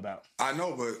he talking about? I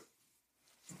know, but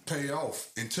pay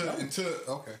off until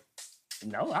okay.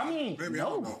 No, I mean maybe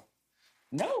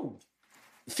no.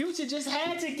 Future just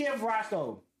had to give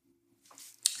Rocco.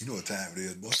 You know what time it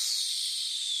is, boy.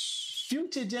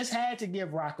 Future just had to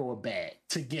give Rocco a bag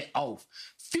to get off.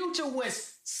 Future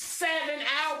was 7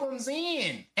 albums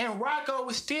in, and Rocco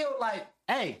was still like,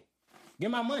 "Hey,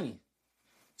 get my money."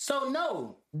 So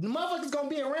no, the motherfucker's gonna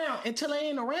be around until they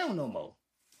ain't around no more.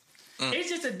 It's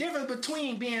just a difference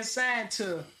between being signed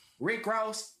to Rick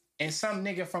Ross and some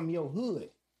nigga from your hood.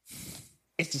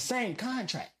 It's the same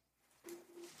contract.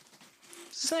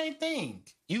 It's the same thing.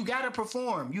 You gotta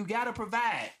perform. You gotta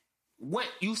provide what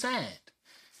you signed.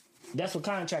 That's what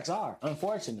contracts are,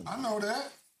 unfortunately. I know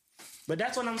that. But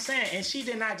that's what I'm saying. And she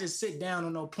did not just sit down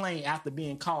on no plane after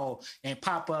being called and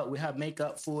pop up with her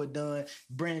makeup full done,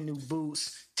 brand new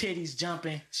boots, titties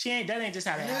jumping. That ain't just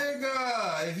how that happens.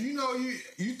 Nigga, if you know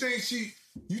you think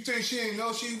she ain't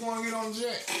know she want to get on the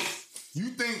jet. You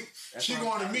think she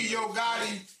going to meet Yo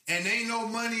Gotti and ain't no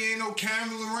money, ain't no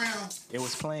cameras around? It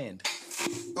was planned.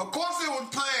 Of course it was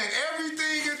planned.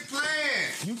 Everything is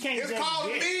planned. You can't It's just called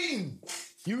get- meeting.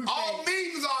 All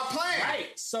meetings are planned. Right.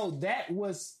 So that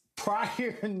was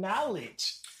prior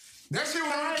knowledge. That shit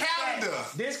was on the calendar.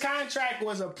 This contract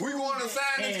was We want to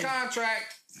sign this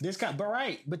contract.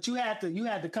 But you had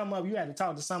to come up. You had to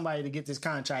talk to somebody to get this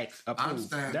contract approved. I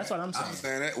understand. That's what I'm saying. I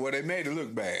understand that. Well, they made it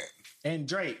look bad. And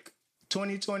Drake,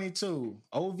 2022,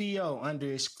 OVO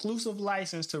under exclusive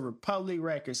license to Republic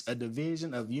Records, a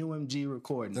division of UMG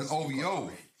Recordings. That's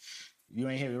OVO. You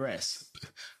ain't hear the rest.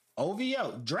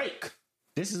 OVO, Drake.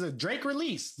 This is a Drake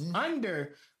release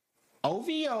under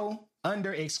OVO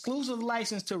under exclusive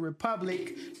license to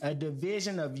Republic, a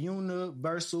division of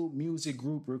Universal Music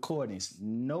Group Recordings.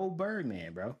 No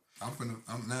Birdman, bro. Now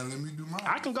let me do mine.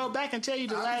 I can go back and tell you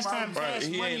the last time Cash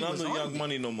He Money ain't was under on Young it.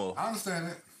 Money no more. I understand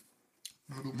that.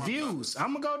 I'm gonna do my Views.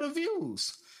 I'm gonna go to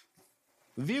Views.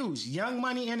 Views. Young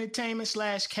Money Entertainment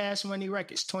 / Cash Money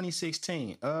Records,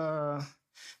 2016.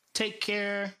 Take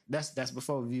Care. That's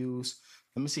before Views.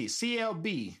 Let me see.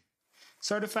 CLB.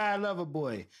 Certified Lover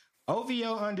Boy.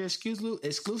 OVO under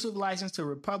exclusive license to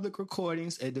Republic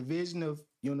Recordings, a division of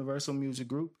Universal Music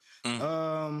Group.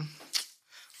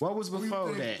 What was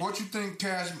before that? What you think,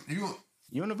 Cash?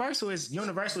 Universal is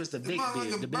the big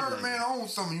deal. The big Birdman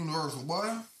owns some Universal,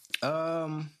 boy.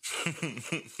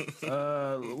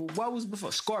 What was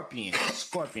before? Scorpion.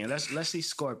 Let's see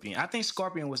Scorpion. I think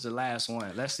Scorpion was the last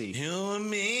one. Let's see. You and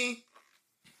me.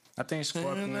 I think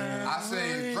Scorpion. I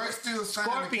say Drake still signed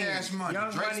the Scorpion. Cash Money.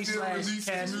 Young Drake Money still / released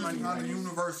Cash his music Money under Records.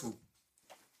 Universal.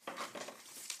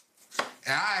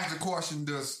 And I asked the question,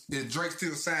 is Drake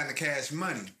still signed the Cash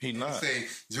Money? He not. I say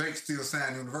Drake still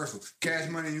signed Universal. Cash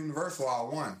Money and Universal are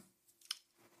one.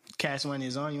 Cash Money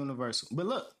is on Universal. But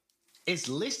look, it's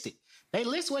listed. They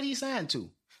list what he signed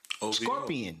to. OVO.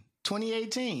 Scorpion,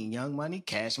 2018, Young Money,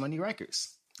 Cash Money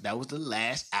Records. That was the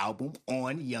last album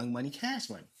on Young Money, Cash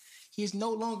Money. He is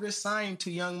no longer signed to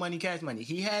Young Money, Cash Money.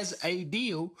 He has a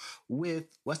deal with,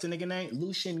 what's the nigga name?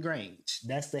 Lucian Grange.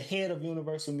 That's the head of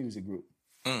Universal Music Group.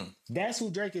 That's who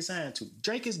Drake is signed to.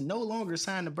 Drake is no longer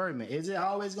signed to Birdman. Is it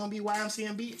always going to be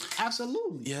YMCMB?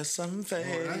 Absolutely. Yes, I'm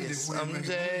fast.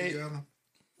 Someday.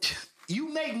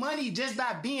 You make money just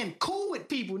by being cool with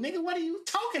people. Nigga, what are you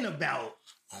talking about?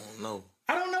 I don't know.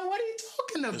 I don't know what are you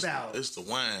talking about. It's the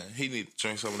wine. He need to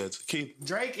drink some of that tequila.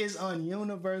 Drake is on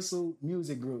Universal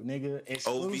Music Group, nigga.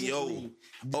 Exclusively.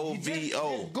 OVO. Hey,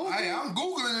 I'm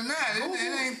Googling it now.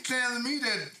 It ain't telling me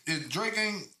that Drake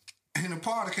ain't in a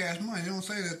part of Cash Money. It don't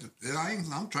say that.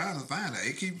 I'm trying to find it.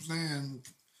 It keeps saying.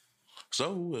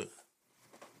 So what?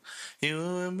 You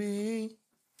and me.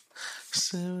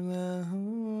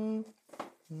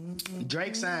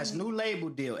 Drake signs new label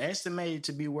deal estimated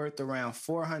to be worth around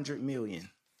 $400 million.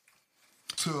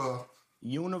 To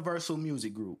Universal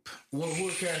Music Group.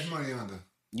 who's Cash Money under?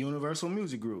 Universal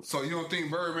Music Group. So you don't think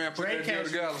Birdman put Drake that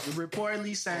deal has together?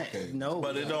 reportedly signed. Okay. No,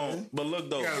 But it don't. But look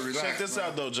though, gotta relax, check this man.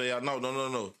 out though, Jay.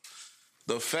 No.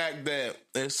 The fact that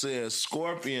it says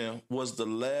Scorpion was the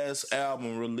last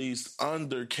album released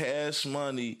under Cash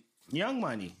Money. Young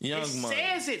Money. Young it Money.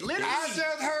 says it literally. I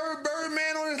just heard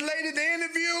Birdman on his latest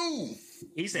interview.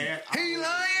 He said He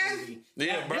lying?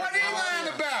 Yeah, bro. What he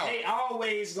lying about? They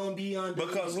always gonna be under.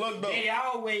 Because look, though. They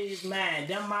always man.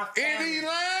 Them my Is family. he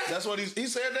lying? That's what he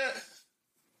said that.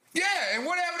 Yeah, and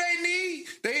whatever they need,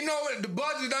 they know it, the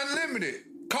budget's unlimited.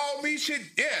 Call me shit.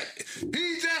 Yeah,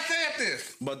 he just said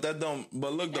this. But that don't.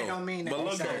 But look though. That don't mean that But they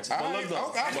look though. signed But look though.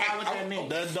 Why would that mean?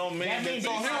 That don't mean That that. means they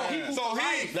he- signed.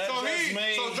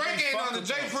 So Drake he ain't fuck under with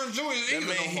Jay them. Prince Jr. That either mean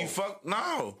no he more. fuck.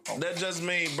 No, that just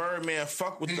mean Birdman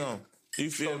fuck with them. You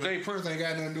feel So me? Jay Prince ain't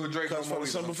got nothing to do with Drake no Because for more. the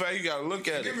simple fact, you gotta look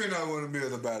at Give it. me another one of the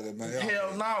bills about it, man.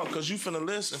 Hell no, because you finna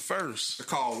listen first. It's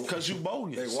called Because you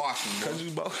bogus. They washing. Because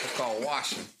you bogus. It's called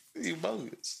washing. You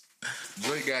bogus.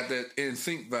 Drake got that in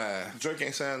sync vibe. Drake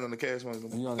ain't signed on the Cash Money.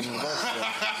 You on the Universal.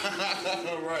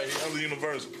 Right, he's under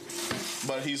Universal.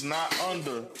 But he's not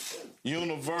under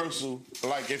Universal,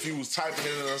 like if he was typing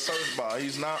it in a search bar.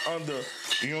 He's not under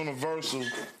Universal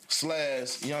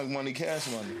 / Young Money Cash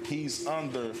Money. He's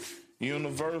under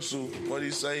Universal, what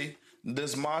he say?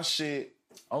 This my shit.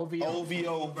 OVO.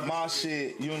 OVO, my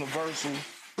shit, Universal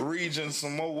region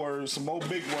some more words, some more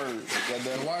big words.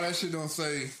 Why that shit don't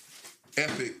say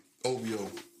Epic OVO?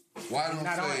 Why don't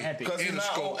not on say Epic. Because he's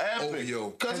not on Epic. OVO?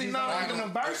 Because he's not on on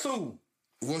Universal.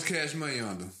 What's Cash Money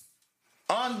under?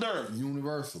 Under.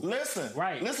 Universal. Listen.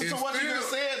 Right. Listen to what you just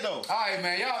said, though. All right,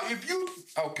 man. Y'all, if you...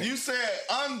 Okay. You said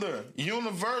under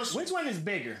Universal. Which one is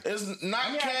bigger? It's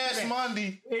not Cash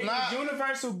Money. Is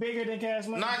Universal bigger than Cash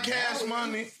Money? Not Cash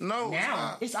Money. No.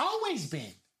 Now. It's always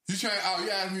been. You trying? Oh, you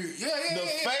asked me. Yeah.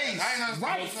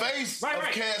 The face right. of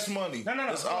Cash Money. No.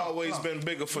 It's always been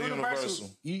bigger for Universal.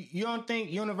 You don't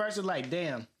think Universal like,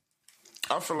 damn,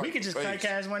 I feel like we could just cut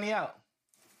Cash Money out.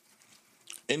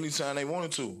 Anytime they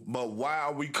wanted to. But why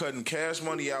are we cutting Cash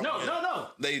Money out? No. One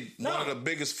of the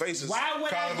biggest faces. Why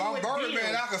would I If do I'm a Birdman,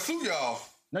 deal? I can sue y'all.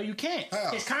 No, you can't.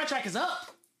 How? His contract is up.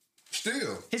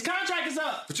 Still. His contract is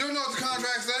up. But you don't know what the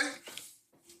contract say?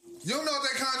 You don't know what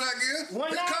that contract is?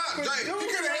 When That I Drake, produce, he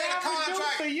could have had a when I produce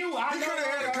contract. for you, I He know could have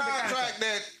had a what the contract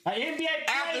that An NBA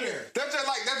after player. that's just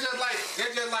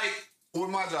like with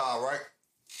my job, right?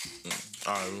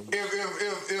 All right.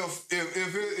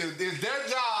 If their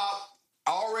job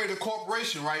already a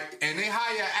corporation, right, and they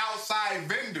hire an outside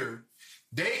vendor,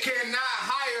 they cannot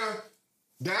hire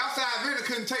the outside vendor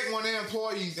couldn't take one of their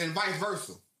employees and vice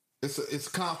versa. It's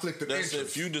a conflict of That's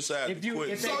interest. if you decide to quit.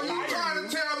 if So they you hire trying you,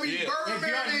 to tell me Yeah. Birdman If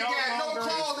ain't you're got no no longer-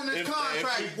 clause in his if-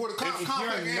 contract if- with a conflict of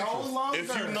you're interest? no longer,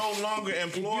 If you no longer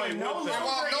employed no with If them,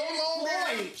 longer- I'm no longer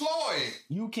employed. employed.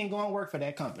 you can go and work for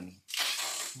that company.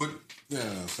 But yeah,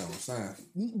 that's what I'm saying.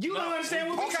 You don't understand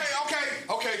what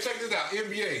we Okay, check this out.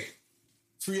 NBA.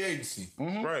 Free agency.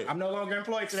 right? I'm no longer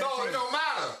employed to that So it team. don't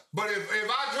matter. But if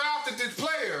I drafted this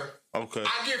player, Okay.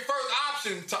 I get first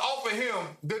option to offer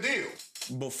him the deal.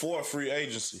 Before free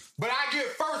agency. But I get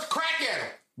first crack at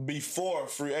him. Before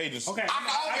free agency. Okay, I can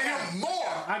offer got him him. more.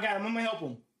 I got him. I'm gonna help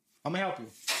him.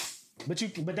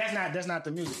 But that's not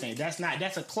the music thing.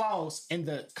 That's a clause in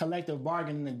the collective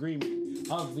bargaining agreement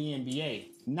of the NBA.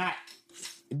 Not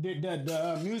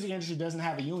the music industry doesn't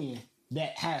have a union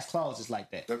that has clauses like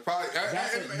that. That probably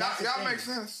That's the y'all thing. make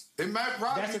sense. It might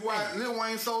probably That's be the why thing. Lil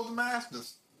Wayne sold the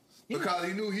Masters. Because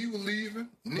he knew he was leaving.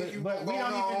 Nicki But we was don't going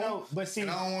even on, know. But see, and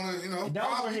I don't want to, those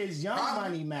probably- were his Young probably-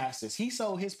 Money masters. He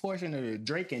sold his portion of the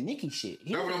Drake and Nicki shit.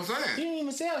 He That's what I'm saying. He didn't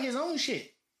even sell his own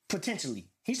shit. Potentially,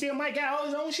 he still might got all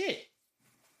his own shit.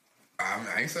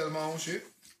 I ain't selling my own shit.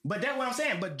 But that's what I'm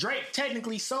saying. But Drake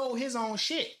technically sold his own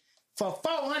shit for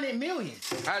 $400 million.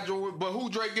 But who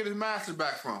Drake get his Masters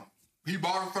back from? He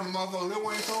bought it from the motherfucker Lil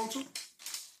Wayne sold to?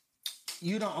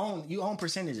 You don't own. You own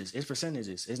percentages. It's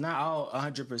percentages. It's not all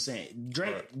 100%.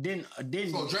 Drake didn't.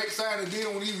 So Drake signed a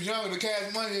deal when he was younger to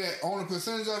Cash Money that owned a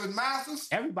percentage of his Masters?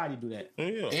 Everybody do that.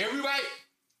 Yeah. Everybody?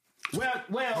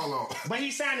 Well. Hold on. But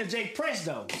he signed to Jay Prince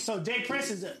though. So Jay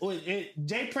Prince is Got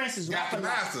the rapping like-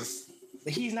 Masters.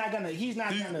 He's not gonna.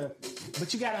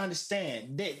 But you gotta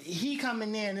understand that he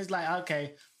coming in is like,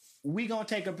 okay, we gonna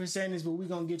take a percentage, but we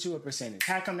gonna get you a percentage.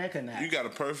 How come that couldn't happen? You got a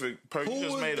perfect. You Who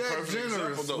just was made a that perfect example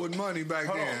generous though. with money back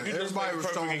Hold on, then? you just made Everybody a was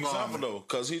perfect Stone example Garden. though,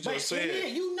 because he just said.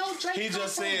 You know Drake. He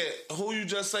just said. Who you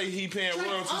just say he paying Drake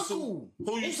royalties uncle. to?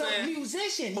 Who you He's saying? a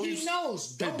musician. Who He you-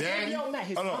 knows. Don't daddy? get me on that.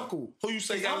 His Hold on. uncle. Who you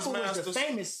say his got his uncle was the masters?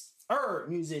 famous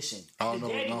musician. I don't His know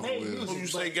what daddy uncle made is. music, Who you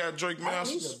say but- got Drake I don't either,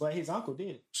 Masters? but his uncle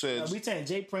did. Said We saying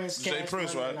Jay Prince, Jay Cash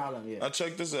Prince, Money, right? and all of them. Yeah. Now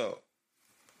check this out.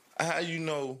 How you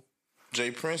know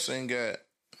Jay Prince ain't got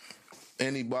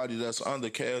anybody that's under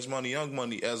Cash Money, Young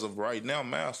Money as of right now,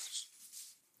 Masters?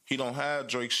 He don't have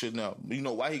Drake shit now. You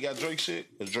know why he got Drake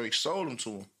shit? Because Drake sold him to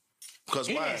him. Because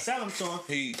He why? didn't sell him to him.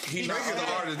 He Drake not is the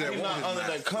under, artist that he want not his under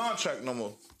masters. that contract no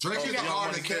more. Drake is the Young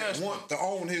artist Money that Cash want to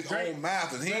own his Drake- own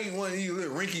masters. He ain't one of these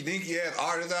little rinky dinky ass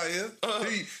artists out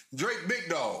here. Drake big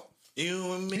dog.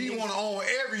 You and me. He want to own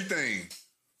everything.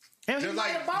 And he Just might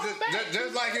like, have bought him back.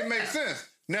 just like it makes sense.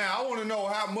 Now I want to know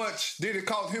how much did it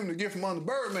cost him to get from under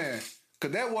Birdman?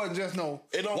 Because that wasn't just no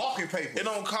walking paper. It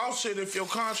don't cost shit if your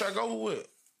contract over with.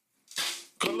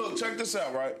 Cause look, check this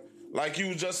out, right? Like you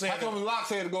was just saying. How come Locks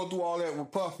had to go through all that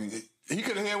with Puffy? He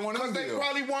could have had one of them They deals.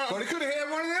 probably want. But he could have had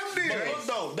one of them But deals. look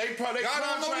though, they probably Y'all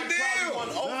don't know contract the probably deal.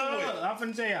 wasn't over with. I'm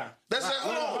finna tell y'all. That's it.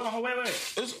 Hold on, wait.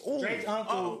 It's Drake's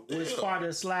uncle was part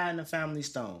of Sly and the Family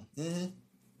Stone.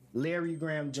 Larry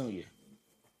Graham Jr.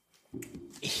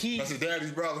 That's his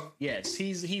daddy's brother. Yes,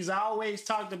 he's always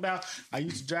talked about. I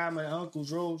used to drive my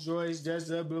uncle's Rolls Royce, just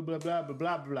blah blah blah blah blah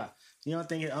blah blah. You don't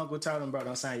think his uncle told him, bro,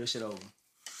 don't sign your shit over?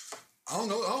 I don't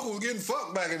know. Uncle was getting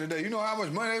fucked back in the day. You know how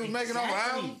much money they was making off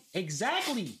of album?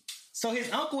 Exactly. So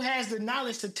his uncle has the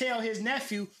knowledge to tell his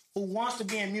nephew who wants to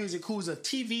be in music, who's a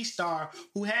TV star,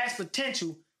 who has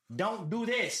potential, Don't do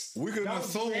this. We can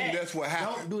assume that's what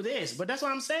happened. Don't do this. But that's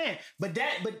what I'm saying. But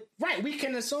right, we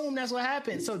can assume that's what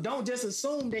happened. So don't just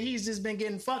assume that he's just been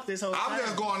getting fucked this whole time. I'm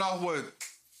just going off what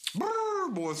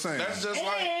Boy was saying. That's just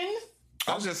like...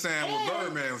 I'm just saying what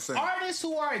Birdman was saying. Artists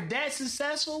who are that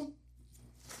successful,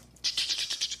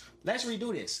 let's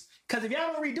redo this. Because if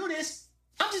y'all don't redo this,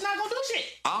 I'm just not going to do shit.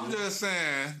 I'm just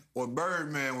saying what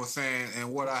Birdman was saying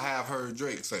and what I have heard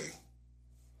Drake say.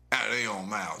 Out of their own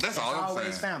mouth. That's all I'm saying.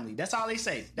 Always family. That's all they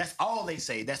say. That's all they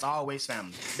say. That's always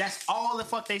family. That's all the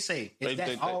fuck they say.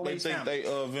 That's always family.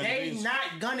 They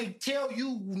not gonna tell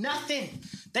you nothing.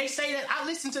 They say that. I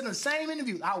listened to the same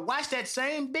interview. I watched that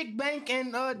same Big Bank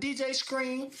and DJ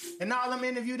Scream and all them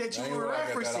interview that you were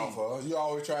referencing. You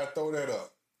always try to throw that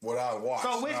up. What I watched.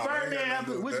 So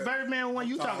which Birdman one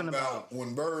you talking about?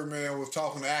 When Birdman was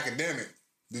talking to Academic.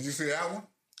 Did you see that one?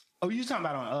 Oh, you talking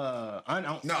about on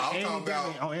I'm talking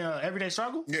about on Everyday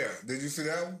Struggle? Yeah, did you see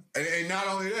that one? And not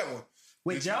only that one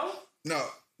with Joe. No,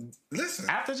 listen.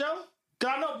 After Joe,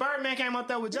 cause I know Birdman came up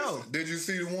there with Joe. Did you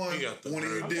see the one when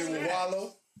he did with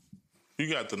Wallow?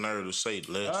 You got the nerve to say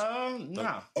less.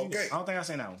 No. Okay, I don't think I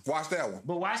seen that one. Watch that one.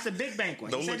 But watch the Big Bank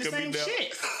one. Don't he said look the at me same now.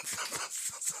 shit.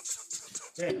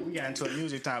 Yeah, we got into a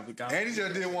music topic. And he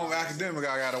just did one with Academic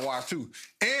I got to watch too.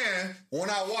 And when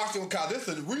I watched it, because this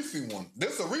is a recent one.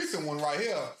 This is a recent one right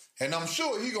here. And I'm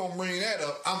sure he going to bring that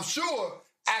up. I'm sure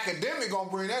Academic going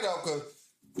to bring that up because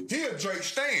he a Drake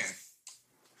stan.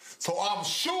 So I'm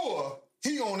sure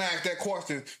he going to ask that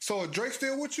question. So is Drake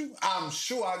still with you? I'm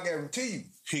sure, I guarantee you.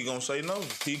 He going to say no.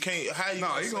 He can't. How you No,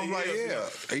 he going to be like,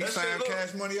 yeah. He signed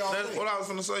Cash Money all That's day. what I was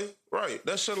going to say. Right.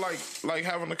 That shit like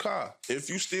having a car. If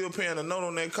you still paying a note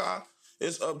on that car,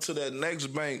 it's up to that next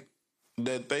bank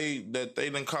that they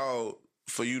done called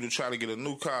for you to try to get a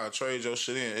new car, trade your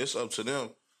shit in. It's up to them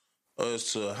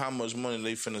as to how much money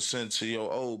they finna send to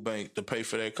your old bank to pay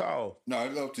for that car. No,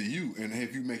 it's up to you. And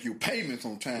if you make your payments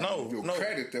on time, your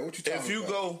credit there, what you talking about? If you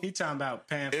go, he talking about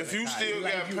paying for if you still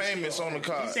got payments on the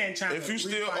car, if you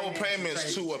still owe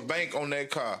payments to a bank on that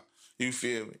car, you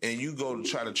feel me? And you go to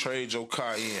try to trade your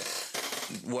car in.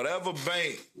 Whatever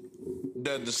bank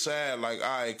that decide like,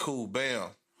 all right, cool, bam,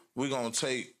 we gonna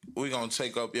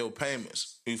take up your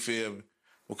payments. You feel me?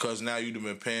 Because now you've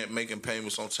been making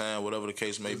payments on time, whatever the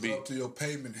case may be. It's up to your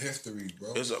payment history,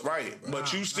 bro. It's right,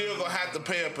 but you still gonna have to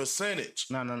pay a percentage.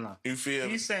 No. You feel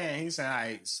me? He's saying, all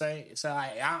right,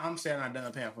 I'm saying I'm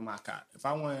done paying for my car. If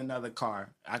I want another car,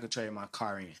 I could trade my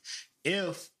car in.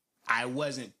 If I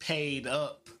wasn't paid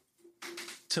up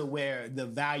to where the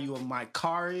value of my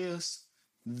car is,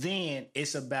 then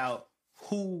it's about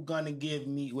who gonna give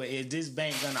me. Well, is this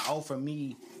bank gonna offer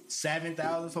me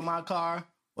 $7,000 for my car,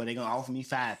 or they gonna offer me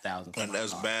 $5,000? And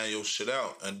that's buying your shit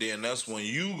out, and then that's when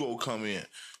you go come in.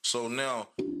 So now,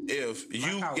 if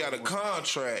you got a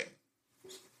contract,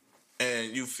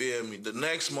 and you feel me, the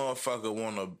next motherfucker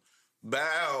wanna buy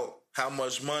out how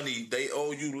much money they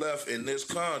owe you left in this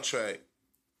contract,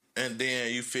 and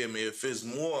then you feel me, if it's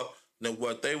more than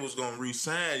what they was gonna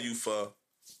re-sign you for,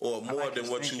 or more than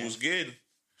what you was getting,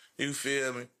 you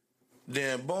feel me?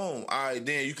 Then boom, all right,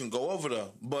 then you can go over there.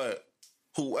 But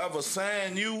whoever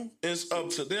signed you, it's up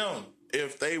to them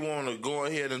if they want to go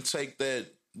ahead and take that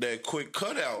quick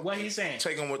cutout. What he's saying,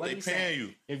 taking what they paying you.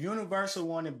 If Universal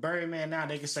wanted Birdman now,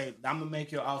 they could say, "I'm gonna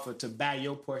make your offer to buy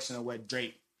your portion of what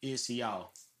Drake is to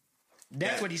y'all."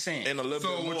 That's what he's saying. And a little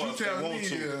bit more. So what you telling me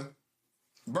is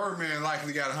Birdman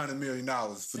likely got $100 million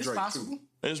for Drake possible.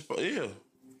 Too.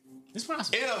 It's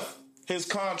possible. If his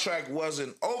contract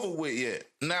wasn't over with yet.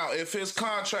 Now, if his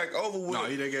contract over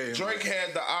with, Drake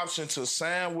had the option to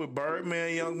sign with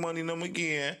Birdman, Young Money them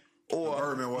again, or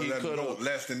Birdman was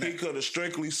less than that. He could have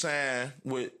strictly signed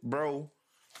with Bro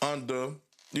under,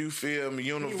 you feel me,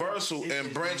 Universal,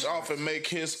 and branch off and make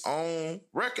his own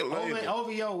record label.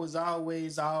 OVO was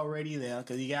always already there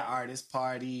because he got Artist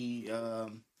Party,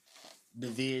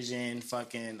 Division,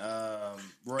 fucking and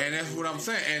that's what I'm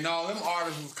saying. And all them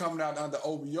artists was coming out under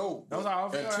OVO. Those are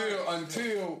OVO.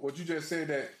 Until what you just said,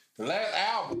 that the last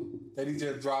album that he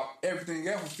just dropped, everything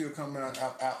else was still coming out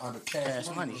under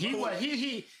Cash Money.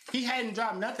 He hadn't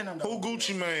dropped nothing under. Who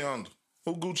Gucci Mane under?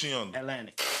 Who Gucci under?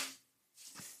 Atlantic.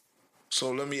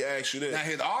 So let me ask you this. Now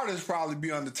his artists probably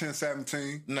be under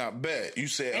 1017. Now bet you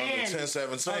said and under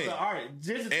 1017. Other artists.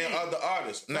 And other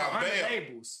artists. Now bam.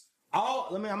 Labels.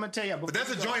 I'm gonna tell you. But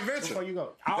that's a joint venture. Before you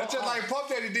go, that's just like Puff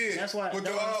Daddy did. That's what. With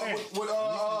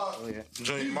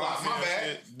Junior my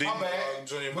bad.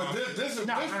 Junior but this is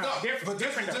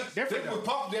different. What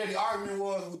Puff Daddy argument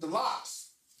was with the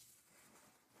Locks.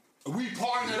 We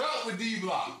partnered up with D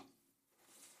Block.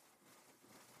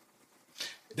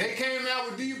 They came out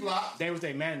with D-Block. They was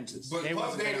their managers. But they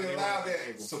Puff Daddy allowed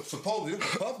that. Supposedly,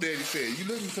 Puff Daddy said, you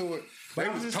listen to it. They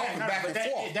was talking back and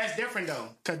forth. That's different though,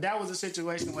 because that was a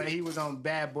situation where he was on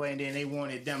Bad Boy, and then they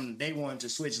wanted to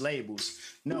switch labels.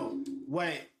 No,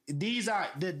 what these are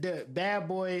the Bad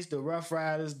Boys, the Rough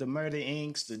Riders, the Murder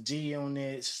Incs, the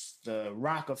G-Units, the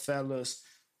Rockefellers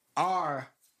are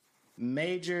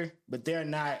major, but they're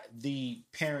not the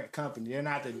parent company. They're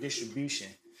not the distribution.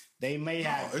 They may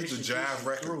have. It's the Jive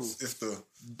Records. It's the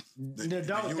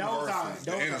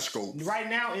Interscope. Right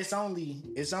now, it's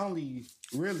only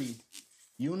really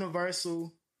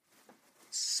Universal,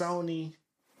 Sony,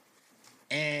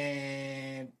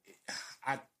 and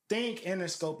I think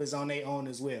Interscope is on their own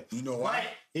as well. You know why?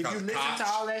 But if you listen to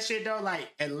all that shit though,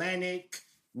 like Atlantic,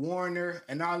 Warner,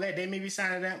 and all that, they may be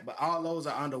signing that, but all those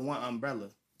are under one umbrella.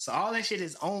 So all that shit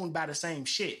is owned by the same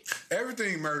shit.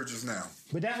 Everything merges now.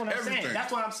 But that's what I'm saying.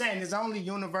 That's what I'm saying. It's only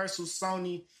Universal,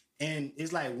 Sony, and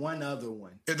it's like one other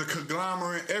one. It's a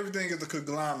conglomerate. Everything is a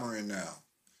conglomerate now.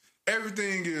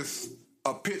 Everything is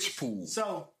a pitch pool.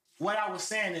 So what I was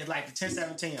saying is like the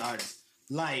 1017 artists,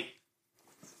 like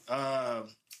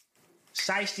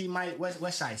Shiesty might what's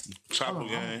Shiesty? Chopper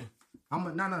Gang. No.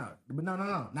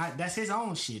 That's his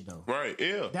own shit though. Right,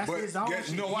 yeah. That's his own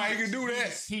shit. You know why he can do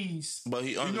that? But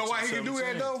he you know why he can do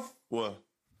that though? What?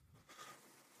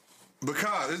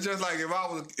 Because it's just like if I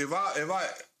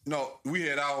we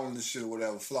had our own shit or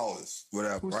whatever, Flawless,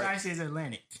 whatever, Who right? Shiesty is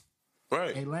Atlantic.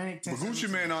 Right. Atlantic. But Gucci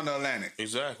Man on the Atlantic.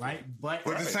 Exactly. Right. But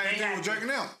the same thing with Drake and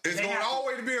them. It's going to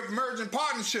always be a merging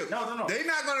partnership. No. They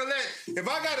not going to let. If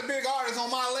I got a big artist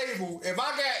on my label, if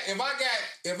I got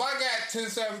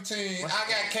 1017, I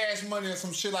got Cash Money or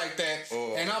some shit like that,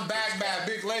 and I'm backed by a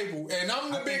big label, and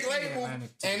I'm the big label,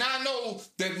 and I know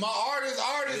that my artists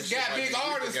got big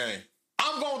artists.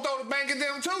 I'm going to throw the bank at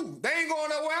them too. They ain't going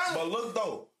nowhere else. But look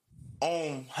though,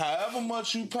 on however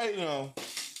much you pay them,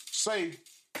 say.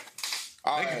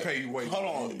 They can pay you way.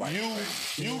 Hold on, you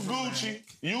Gucci,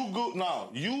 you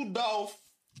Dolph,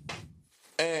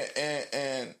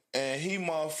 and he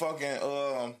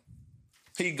motherfucking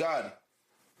he got it.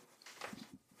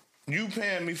 You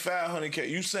paying me $500K?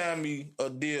 You sign me a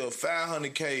deal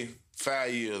 $500K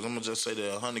 5 years. I'm gonna just say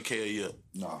that $100K a year.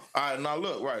 No. All right, now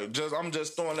look, right. I'm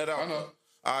just throwing that out. I know.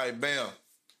 All right, bam.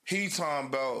 He talking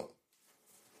about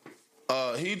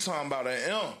an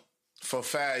M for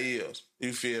 5 years.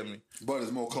 You feel me? But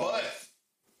it's more close. But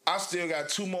I still got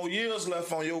 2 more years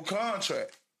left on your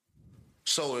contract.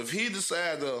 So if he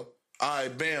decide to, all right,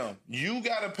 bam, you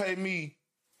got to pay me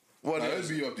what it'd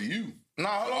be up to you. Nah,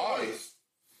 hold on, wait.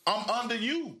 I'm under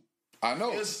you. I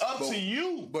know. It's up to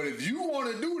you. But if you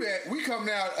want to do that, we come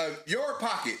out of your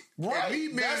pocket. Right.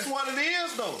 That's what it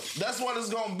is, though. That's what it's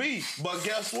going to be. But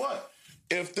guess what?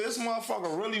 If this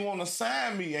motherfucker really want to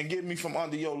sign me and get me from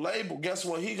under your label, guess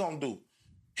what he going to do?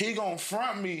 He gonna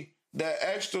front me that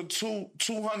extra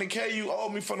 $200K you owe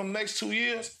me for the next 2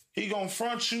 years. He gonna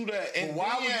front you that. And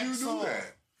why would you do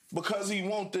that? Because he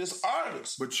want this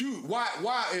artist. But why?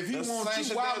 If he wants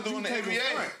you, why would you take a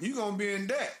front? You gonna be in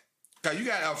debt. Cause you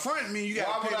got a front me. You got.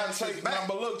 Why would I take? Now,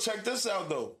 but look, check this out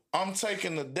though. I'm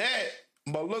taking the debt.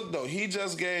 But look though, he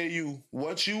just gave you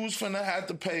what you was finna have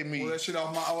to pay me. Well, that shit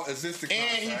off my existing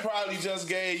contract. And he probably just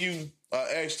gave you an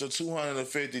extra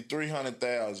 $250,000,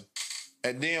 $300,000.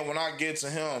 And then when I get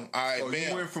to him, I'm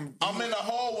in the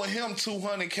hole with him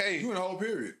 $200K. You in the whole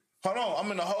period. Hold on, I'm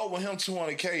in the hole with him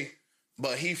 $200K,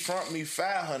 but he front me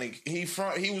 $500. He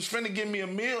was finna give me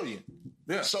 $1 million.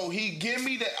 Yeah. So he give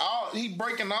me he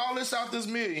breaking all this out this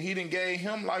 $1 million. He done gave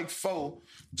him like 4.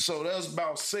 So that's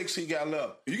about 6 he got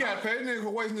left. You gotta pay the nigga for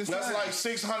wasting this time. That's like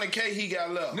 $600K he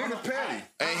got left. Nigga petty.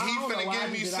 And he finna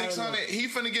give me 600. He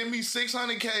finna give me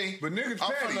 $600K. But nigga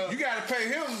petty. You gotta pay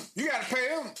him. You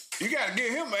gotta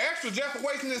give him an extra just for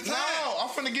wasting his time. No, I'm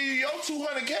finna give you your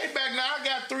 $200K back. Now I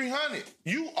got $300.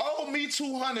 You owe me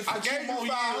 $200 for 2 more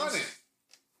years.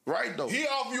 Right though. He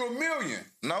offered you $1 million.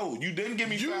 No, you didn't give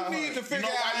me $500. You need to figure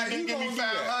out how you didn't give me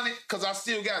 $500 because I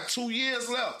still got 2 years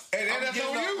left. And that's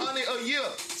on you. $100 a year.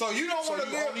 So you don't want to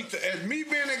live as me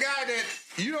being a guy that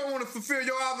you don't want to fulfill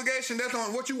your obligation. That's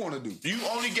on what you want to do. You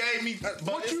only gave me, but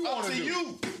what you want to do.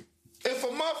 You. If a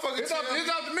motherfucker, it's up to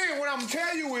me. What I'm gonna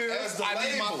tell you is, I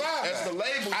need my $5 back. That's the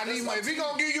label. I need my. If he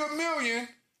gonna give you $1 million.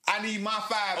 I need my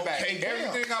 $5 back.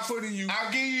 Everything I put in you.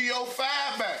 I'll give you your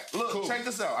 $5 back. Look, check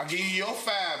this out. I'll give you your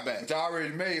 $5 back. Which I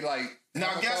already made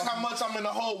Now guess how much I'm in the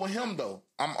hole with him though?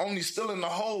 I'm only still in the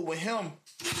hole with him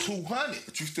 $200.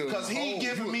 But you still because he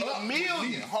giving me $1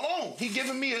 million. Hold on, he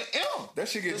giving me an M. That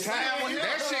shit getting taxed.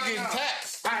 That shit getting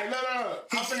taxed. right, look.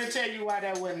 I'm finna tell you why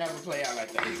that would never play out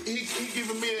like that. He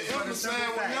giving me an M to sign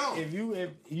with him.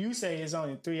 If you say it's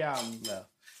only 3 albums left,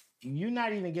 you're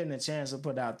not even getting a chance to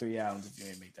put out 3 albums if you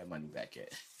ain't make that money back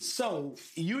yet. So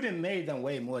you done made them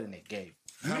way more than they gave.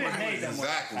 You done made them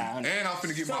exactly. more. And I'm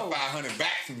finna get my $500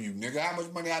 back from you, nigga. How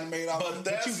much money I done made off?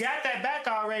 But you got that back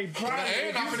already.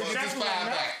 And I'm finna get this $5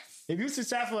 back. If you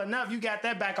successful enough, you got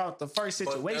that back off the first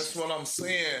situation. But that's what I'm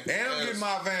saying. And I'm getting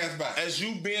my advance back. As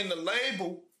you being the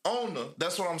label owner,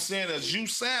 that's what I'm saying. As you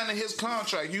signing his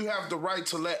contract, you have the right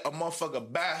to let a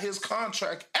motherfucker buy his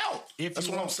contract out. That's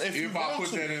what I'm saying. If I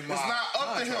put that in my it's not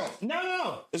up to him.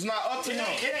 No. It's not up to him.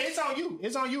 It's on you.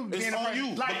 It's on you. It's on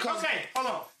you. Like, okay, hold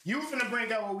on. You finna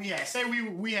bring up what we had. Say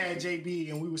we had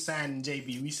JB and we were signing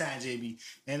JB. We signed JB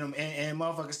and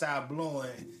motherfuckers started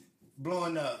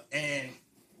blowing up and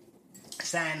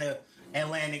signed to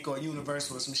Atlantic or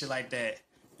Universal or some shit like that.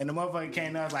 And the motherfucker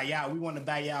came up like, y'all, we want to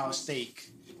buy y'all a steak.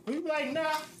 We be like,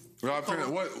 nah. What?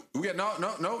 We got no.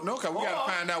 Cause we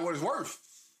gotta find out what it's worth.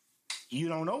 You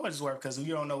don't know what it's worth because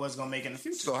you don't know what's gonna make in the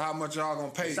future. So how much y'all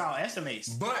gonna pay? It's all estimates.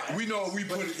 But we know we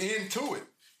put it into it.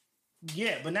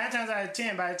 Yeah, but 9 times out of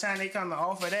 10, by the time they come to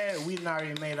offer that, we done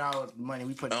already made all the money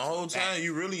we put. The whole time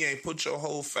you really ain't put your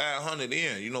whole 500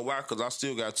 in. You know why? Because I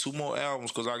still got 2 more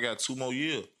albums. Because I got 2 more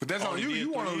years. But that's on you.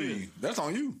 You want to leave? That's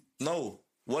on you. No.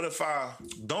 What if I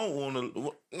don't want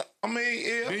to? I mean,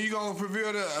 yeah. Then you gonna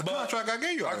reveal the contract I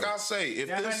gave you. Like I say, if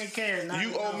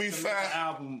you owe me 5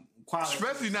 album. Quality.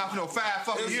 Especially not for no 5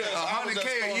 fucking years.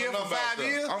 100K a year for 5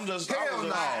 years? Hell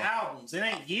no. Albums. It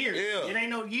ain't years. Yeah. It ain't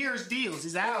no years deals.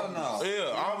 It's albums. No.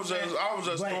 Yeah, I was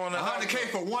just throwing that 100K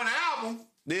for one album.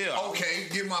 Yeah. Okay,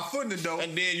 get my foot in the door.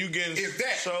 And then you getting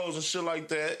shows and shit like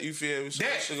that. You feel me? So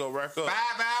that shit go rack up.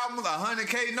 5 albums,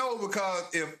 100K, no,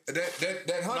 first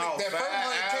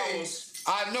 100K,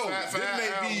 I know. This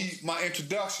may be my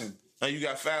introduction. Now you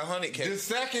got 500K.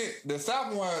 The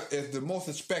second one is the most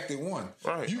expected one.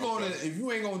 Right. If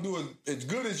you ain't gonna do it as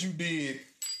good as you did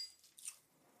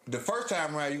the first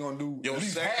time around, you're gonna do at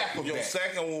least half of that. Your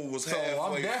second one was halfway. So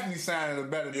I'm definitely signing a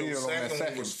better deal on that second one. Your second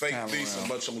one was fake decent,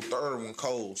 but your third one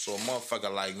cold. So a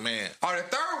motherfucker like, man. Oh, the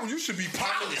third one, you should be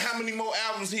polished. How many more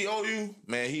albums he owe you?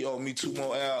 Man, he owe me 2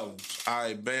 more albums. All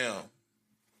right, bam.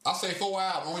 I say 4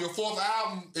 albums. On your 4th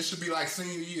album, it should be like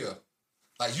senior year.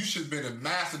 Like, you should have been a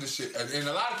master of this shit. And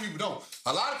a lot of people don't.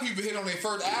 A lot of people hit on their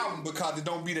first album because it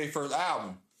don't be their first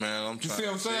album. Man, you see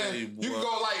what I'm saying? You can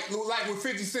go like with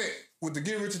 50 Cent with the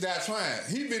Get Rich or Die Trying.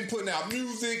 He been putting out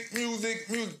music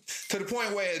to the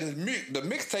point where the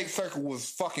mixtape circuit was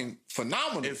fucking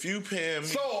phenomenal. If you pay me,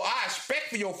 so I expect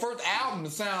for your first album to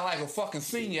sound like a fucking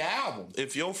senior album.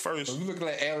 If your first, so you looking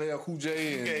like LL Cool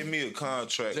J, you gave me a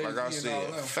contract Jay-Z, like I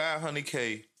said,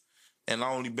 500K, and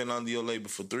I only been under your label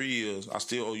for 3 years. I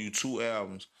still owe you 2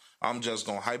 albums. I'm just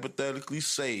gonna hypothetically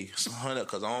say it's 100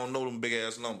 because I don't know them big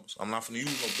ass numbers. I'm not finna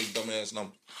use no big dumb ass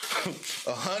numbers.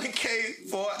 100K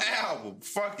for an album.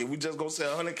 Fuck it. We just gonna say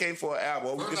 100K for an album.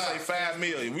 Or we can say 5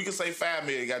 million. We can say 5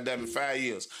 million. Goddamn it, 5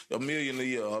 years. $1 million a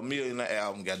year. $1 million an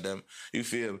album. Goddamn it. You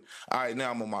feel me? All right,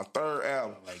 now I'm on my 3rd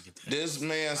album. This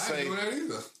man say. I ain't doing that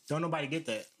either. Don't nobody get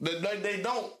that. They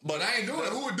don't. But I ain't doing it.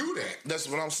 Who would do that? That's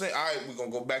what I'm saying. All right, we're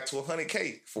gonna go back to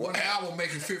 100K for one album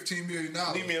making $15 million.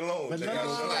 Leave me alone. Leave me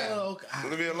alone.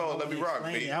 Let me rock,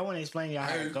 baby. I want to explain y'all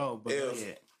how to go. But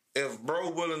if bro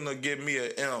willing to give me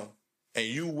an M and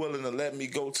you willing to let me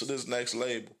go to this next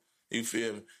label, you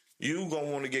feel me? You gonna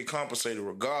want to get compensated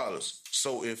regardless.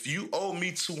 So if you owe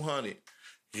me 200,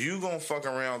 you gonna fuck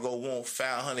around go want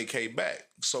 500K back.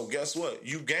 So guess what?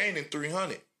 You gaining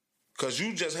 300 because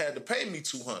you just had to pay me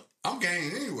 200. I'm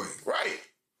gaining anyway. Right.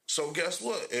 So guess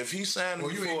what? If he signed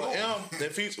me for an M,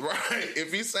 if he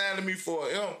signed me for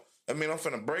an M, I mean I'm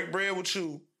finna break bread with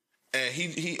you. And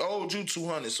he owed you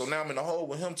 200, so now I'm in the hole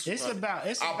with him 200.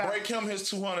 I'll break him his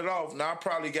 200 off. Now I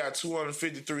probably got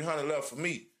 250, 300 left for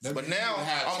me. But now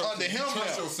I'm under him now.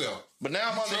 But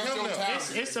now I'm under him now.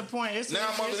 It's a point. Now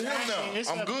I'm under him now.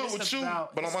 I'm good with you,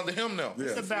 but I'm under him now.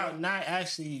 It's about not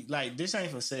actually, like, this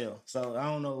ain't for sale. So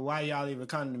I don't know why y'all even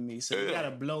come to me. So you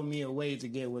gotta blow me away to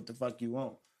get what the fuck you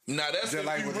want. Now that's just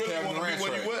like you really want to be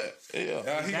where you at.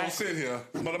 Yeah, he gonna sit here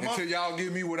until y'all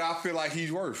give me what I feel like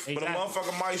he's worth. But a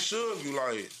motherfucker might shove you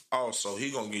like, oh, so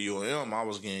he gonna give you an M. I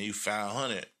was getting you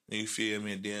 500. You feel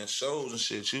me? And then shows and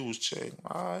shit, you was checking.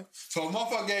 All right. So if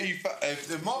motherfucker gave you, if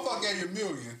the motherfucker gave you $1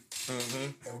 million,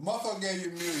 if a motherfucker gave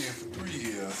you $1 million for 3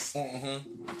 years,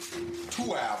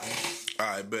 2 albums. All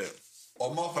right, bet. Or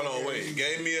motherfucker. Hold on, wait.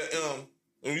 Gave me an M.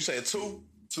 When you say 2?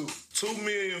 2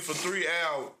 million for 3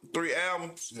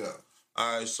 albums. Yeah.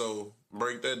 All right, so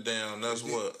break that down. That's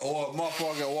what. Or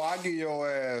motherfucker, or I give your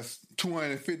ass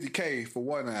 $250K for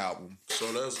one album.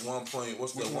 So that's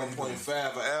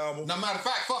 1.5 an album? No, matter of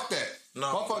fact, fuck that.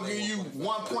 No, motherfucker give you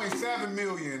 $1.7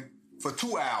 million for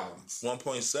 2 albums.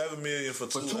 1.7 million for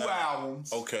two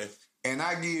albums. Okay. And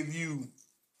I give you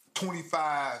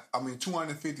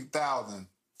 $250,000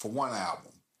 for one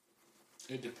album.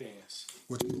 It depends.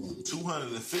 What you want?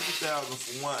 $250,000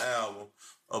 for one album,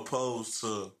 opposed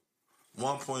to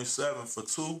 1.7 for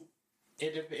two.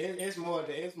 It's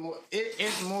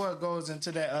more goes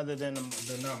into that other than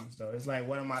the numbers though. It's like,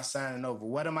 what am I signing over?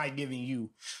 What am I giving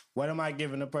you? What am I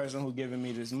giving the person who giving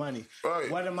me this money? Right.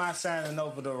 What am I signing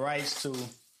over the rights to?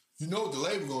 You know what the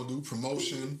label gonna do?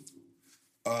 Promotion.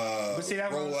 But see,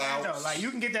 that's what I'm saying though. rollouts. Like,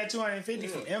 you can get that 250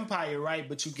 from Empire, right?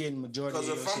 But you getting majority of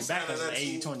your shit back as an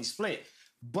 80-20 split.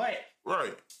 But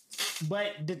Right.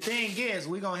 the thing is,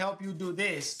 we're gonna help you do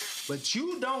this, but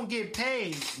you don't get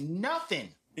paid nothing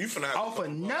You finna have off of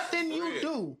nothing you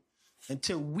do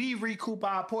until we recoup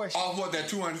our portion. Off what, that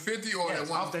 250 or Yes,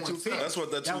 that off that 250. 1.7? That's what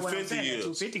that 250 I'm saying, is.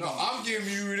 that 250 No, gonna I'm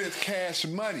giving you this cash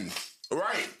money.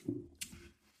 Right.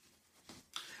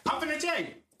 I'm finna tell you.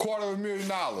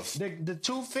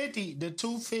 $250,000 The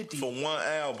 250 For one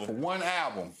album. for one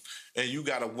album. And you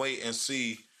gotta wait and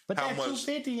see but how that much.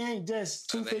 250 ain't just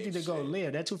 250 to go shit.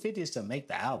 live. That 250 is to make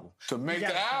the album. To make You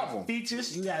gotta the pay album.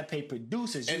 features, you gotta pay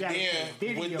producers, you And gotta then pay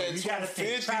video, with that you gotta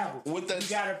pay 250, travel, with that- you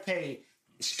gotta pay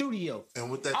studio. And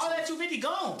with that all that 250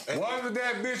 gone. What if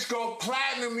that bitch go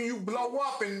platinum and you blow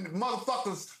up and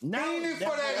motherfuckers fiending for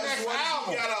that that's next what you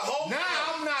album? gotta hope Now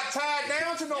for. I'm not tied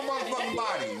down to no motherfucking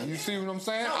body. You see what I'm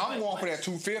saying? No, I'm but- going for that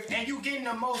 250. And you getting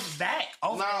the most back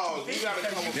off No, that you 250 gotta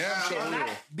because come you with Damn sure cannot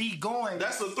will. be going.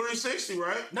 That's a 360,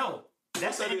 right? No,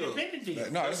 that's What's an that independent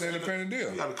deal. No, it's an independent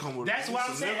deal. You gotta come with That's what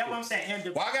I'm it's a saying. That's nickel. what I'm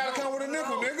saying. Why I gotta come with a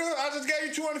nickel, No. nigga? I just gave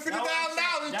you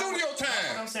 $250,000 in studio That's what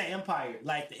I'm time. saying. Empire,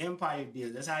 like the Empire deal.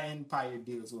 That's how Empire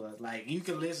deals was. Like, you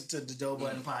can listen to the Joe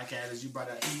Budden podcast as you brought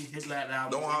up his last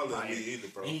album. Don't was holler at Empire. me either,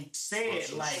 bro. And he said That's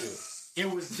your like shit. it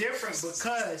was different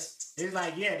because it's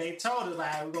like, yeah, they told us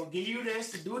like, we're gonna give you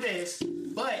this to do this,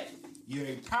 but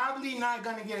you're probably not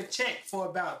gonna get a check for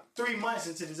about 3 months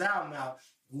into this album out.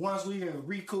 Once we even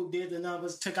recouped, did the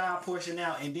numbers, took our portion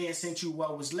out, and then sent you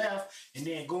what was left, and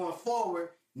then going forward,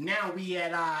 now we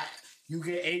at you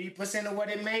get 80% of what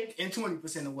it make and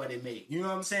 20% of what it make. You know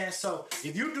what I'm saying? So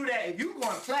if you do that, if you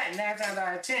going platinum 9 times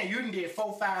out of 10, you can get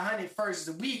 400-500 first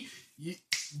a week.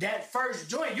 That first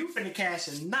joint, you finna cash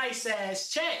a nice ass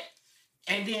check,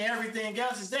 and then everything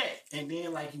else is that. And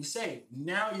then, like you say,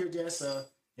 now you're just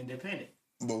independent.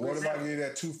 But what if I give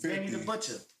that Benny the 250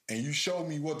 Butcher. and you show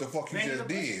me what the fuck you Benny just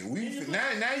the did? Butcher.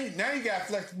 Now you got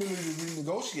flexibility to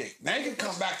renegotiate. Now you can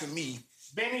come back to me.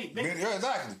 Benny, Yeah,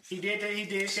 exactly. he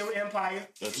did shit with Empire.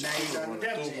 That's Now he's on the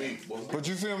Def Jam. But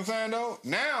you see what I'm saying though?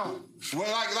 Now,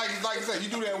 well, like you said, you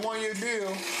do that 1 year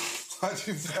deal. What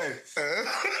you say?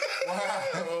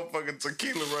 Motherfucking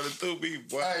tequila running through me,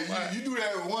 boy. Hey, you do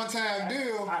that one time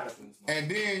deal, and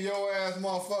then your ass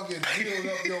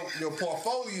motherfucking build up your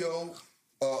portfolio,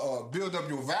 build up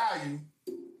your value,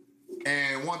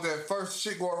 and once that first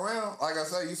shit go around, like I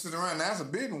say, you sit around, that's a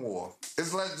bidding war.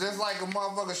 It's like just like a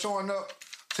motherfucker showing up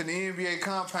to the NBA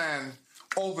compound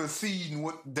overseeing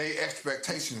what their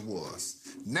expectation was.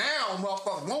 Now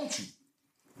motherfuckers want you.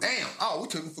 Damn, we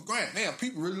took him for granted. Damn,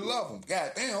 people really love him.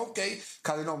 God damn, okay.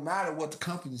 Cause it don't matter what the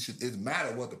company should, it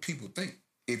matter what the people think.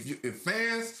 If they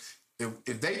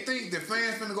think the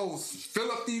fans finna go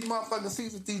fill up these motherfucking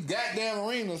seats at these goddamn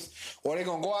arenas, or they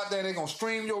gonna go out there, they gonna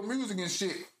stream your music and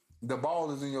shit, the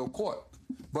ball is in your court.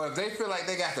 But if they feel like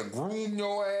they got to groom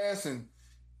your ass and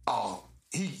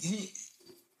he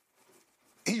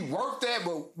worked that,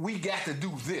 but we got to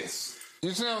do this.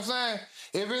 You see what I'm saying?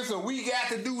 If it's we got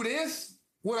to do this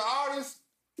with an artist,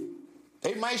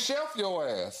 they might shelf your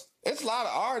ass. It's a lot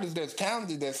of artists that's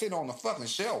talented that sit on the fucking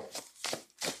shelf.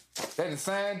 They done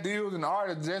signed deals and the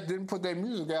artists just didn't put their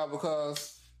music out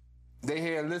because they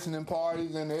had listening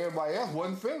parties and everybody else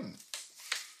wasn't feeling it.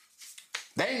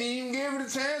 They didn't even give it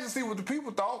a chance to see what the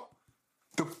people thought.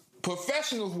 The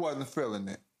professionals wasn't feeling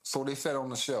it, so they sat on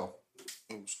the shelf.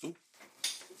 Oh, stupid.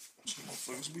 Some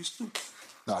motherfuckers be stupid.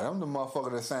 Nah, them the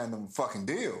motherfuckers that signed them fucking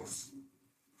deals.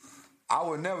 I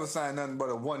would never sign nothing but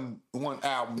a one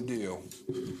album deal.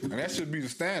 And that should be the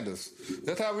standards.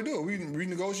 That's how we do it. We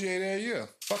renegotiate every year.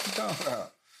 Fuck you talking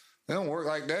about. They don't work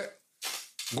like that.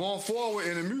 Going forward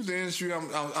in the music industry,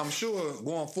 I'm sure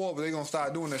going forward they're gonna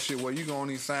start doing that shit where you can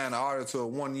only sign an artist to a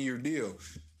 1 year deal.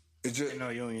 It's just No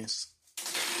unions.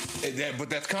 But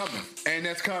that's coming. And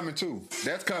that's coming too.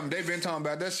 That's coming. They've been talking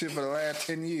about that shit for the last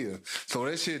 10 years. So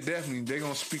that shit definitely, they're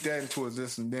going to speak that into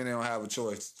existence and then they don't have a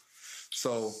choice.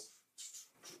 So,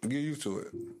 get used to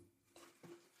it.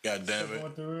 God damn it.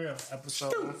 With the real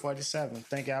episode 147.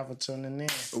 Thank y'all for tuning in.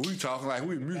 We talking like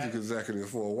we music executive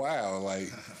for a while.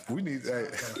 Like, we need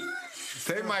that.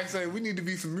 They might say we need to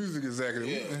be some music executive.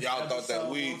 Yeah, y'all thought that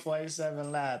we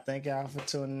 147 live. Thank y'all for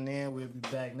tuning in. We'll be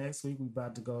back next week. We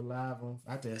about to go live on.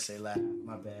 I did say live.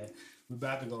 My bad. We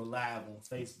about to go live on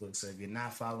Facebook. So if you're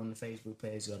not following the Facebook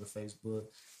page, go to Facebook.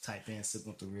 Type in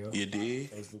Sipping with the Real. You did.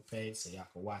 Facebook page so y'all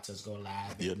can watch us go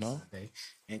live. You know. Sunday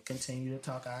and continue to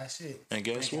talk our shit. And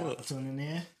guess Thank y'all what? for tuning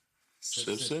in.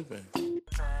 Sipping.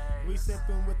 We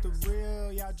sipping with the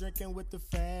real, y'all drinking with the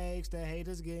fakes. The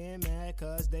haters getting mad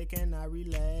cause they cannot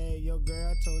relate. Your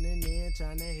girl tuning in,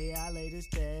 trying to hear our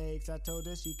latest takes. I told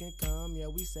her she can come, yeah,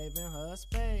 we saving her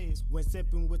space. When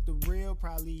sipping with the real,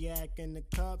 probably yak in the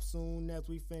cup. Soon as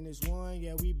we finish one,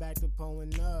 yeah, we back to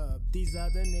pulling up. These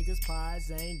other niggas' pies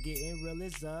ain't getting real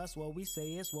as us. What we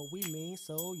say is what we mean,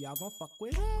 so y'all gon' fuck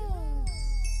with us.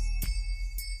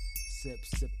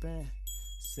 Sippin'.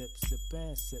 Sip,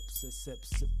 sippin', sip, sip, sip,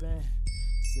 sippin',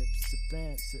 sip,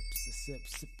 sippin', sip, sip, sip,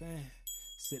 sippin',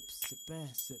 sip,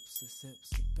 sippin', sip, sip, sip,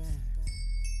 sippin'.